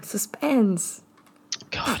 Ooh, suspense.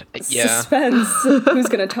 God, yeah. Suspense. Who's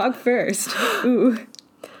gonna talk first? Ooh.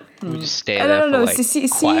 We just stay I there don't know. for, like,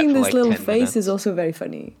 Seeing this little 10 face minutes. is also very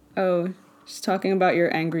funny. Oh, just talking about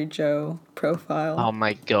your Angry Joe profile. Oh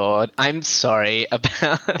my God, I'm sorry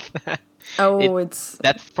about that. Oh,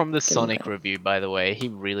 That's from the Sonic review, by the way. He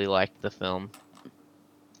really liked the film.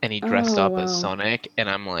 And he dressed up as Sonic, and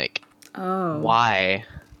I'm like, why?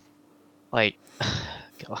 Like,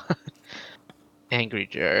 God. Angry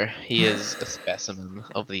Joe, he is a specimen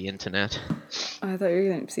of the internet. I thought you were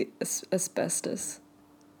going to see asbestos.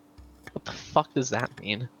 What the fuck does that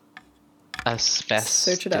mean? Asbestos.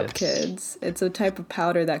 Search it up, kids. It's a type of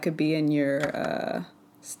powder that could be in your,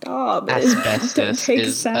 stop. Asbestos Don't take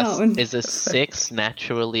sound. is a 6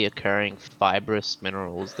 naturally occurring fibrous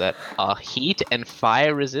minerals that are heat and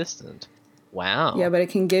fire resistant. Wow. Yeah, but it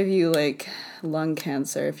can give you, like, lung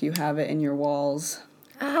cancer if you have it in your walls.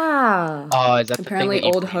 Ah. Oh, is that Apparently the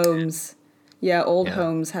thing that old homes. Yeah, old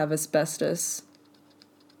homes have asbestos.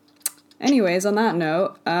 Anyways, on that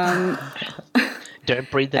note,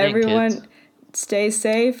 don't breathe it in, everyone kids. Stay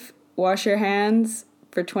safe, wash your hands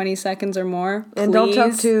for 20 seconds or more, please. And don't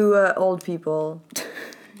talk to old people.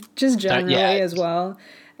 Just generally as well,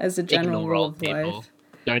 as a general rule of life.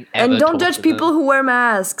 Don't judge people who wear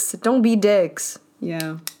masks. Don't be dicks.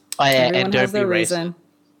 Yeah. Oh, yeah, Everyone and don't has their be reason.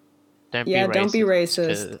 Don't be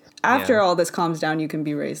racist. After all this calms down, you can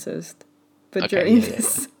be racist. But during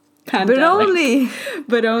this pandemic.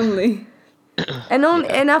 But only. And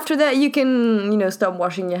after that, you can, stop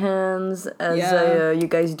washing your hands, as you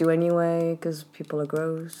guys do anyway, because people are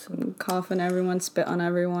gross. Cough on everyone, spit on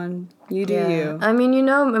everyone. You do you. I mean,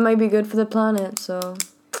 it might be good for the planet, so...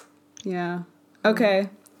 Yeah. Okay.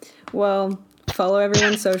 Well, follow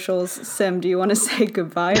everyone's socials. Sim, do you want to say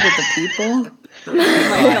goodbye to the people? Oh my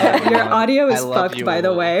God. Your audio is fucked, by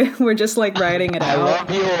the way. We're just, writing it out. I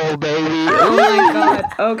love you all, baby. Oh my God.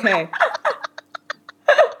 Okay.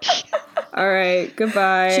 All right.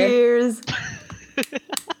 Goodbye. Cheers.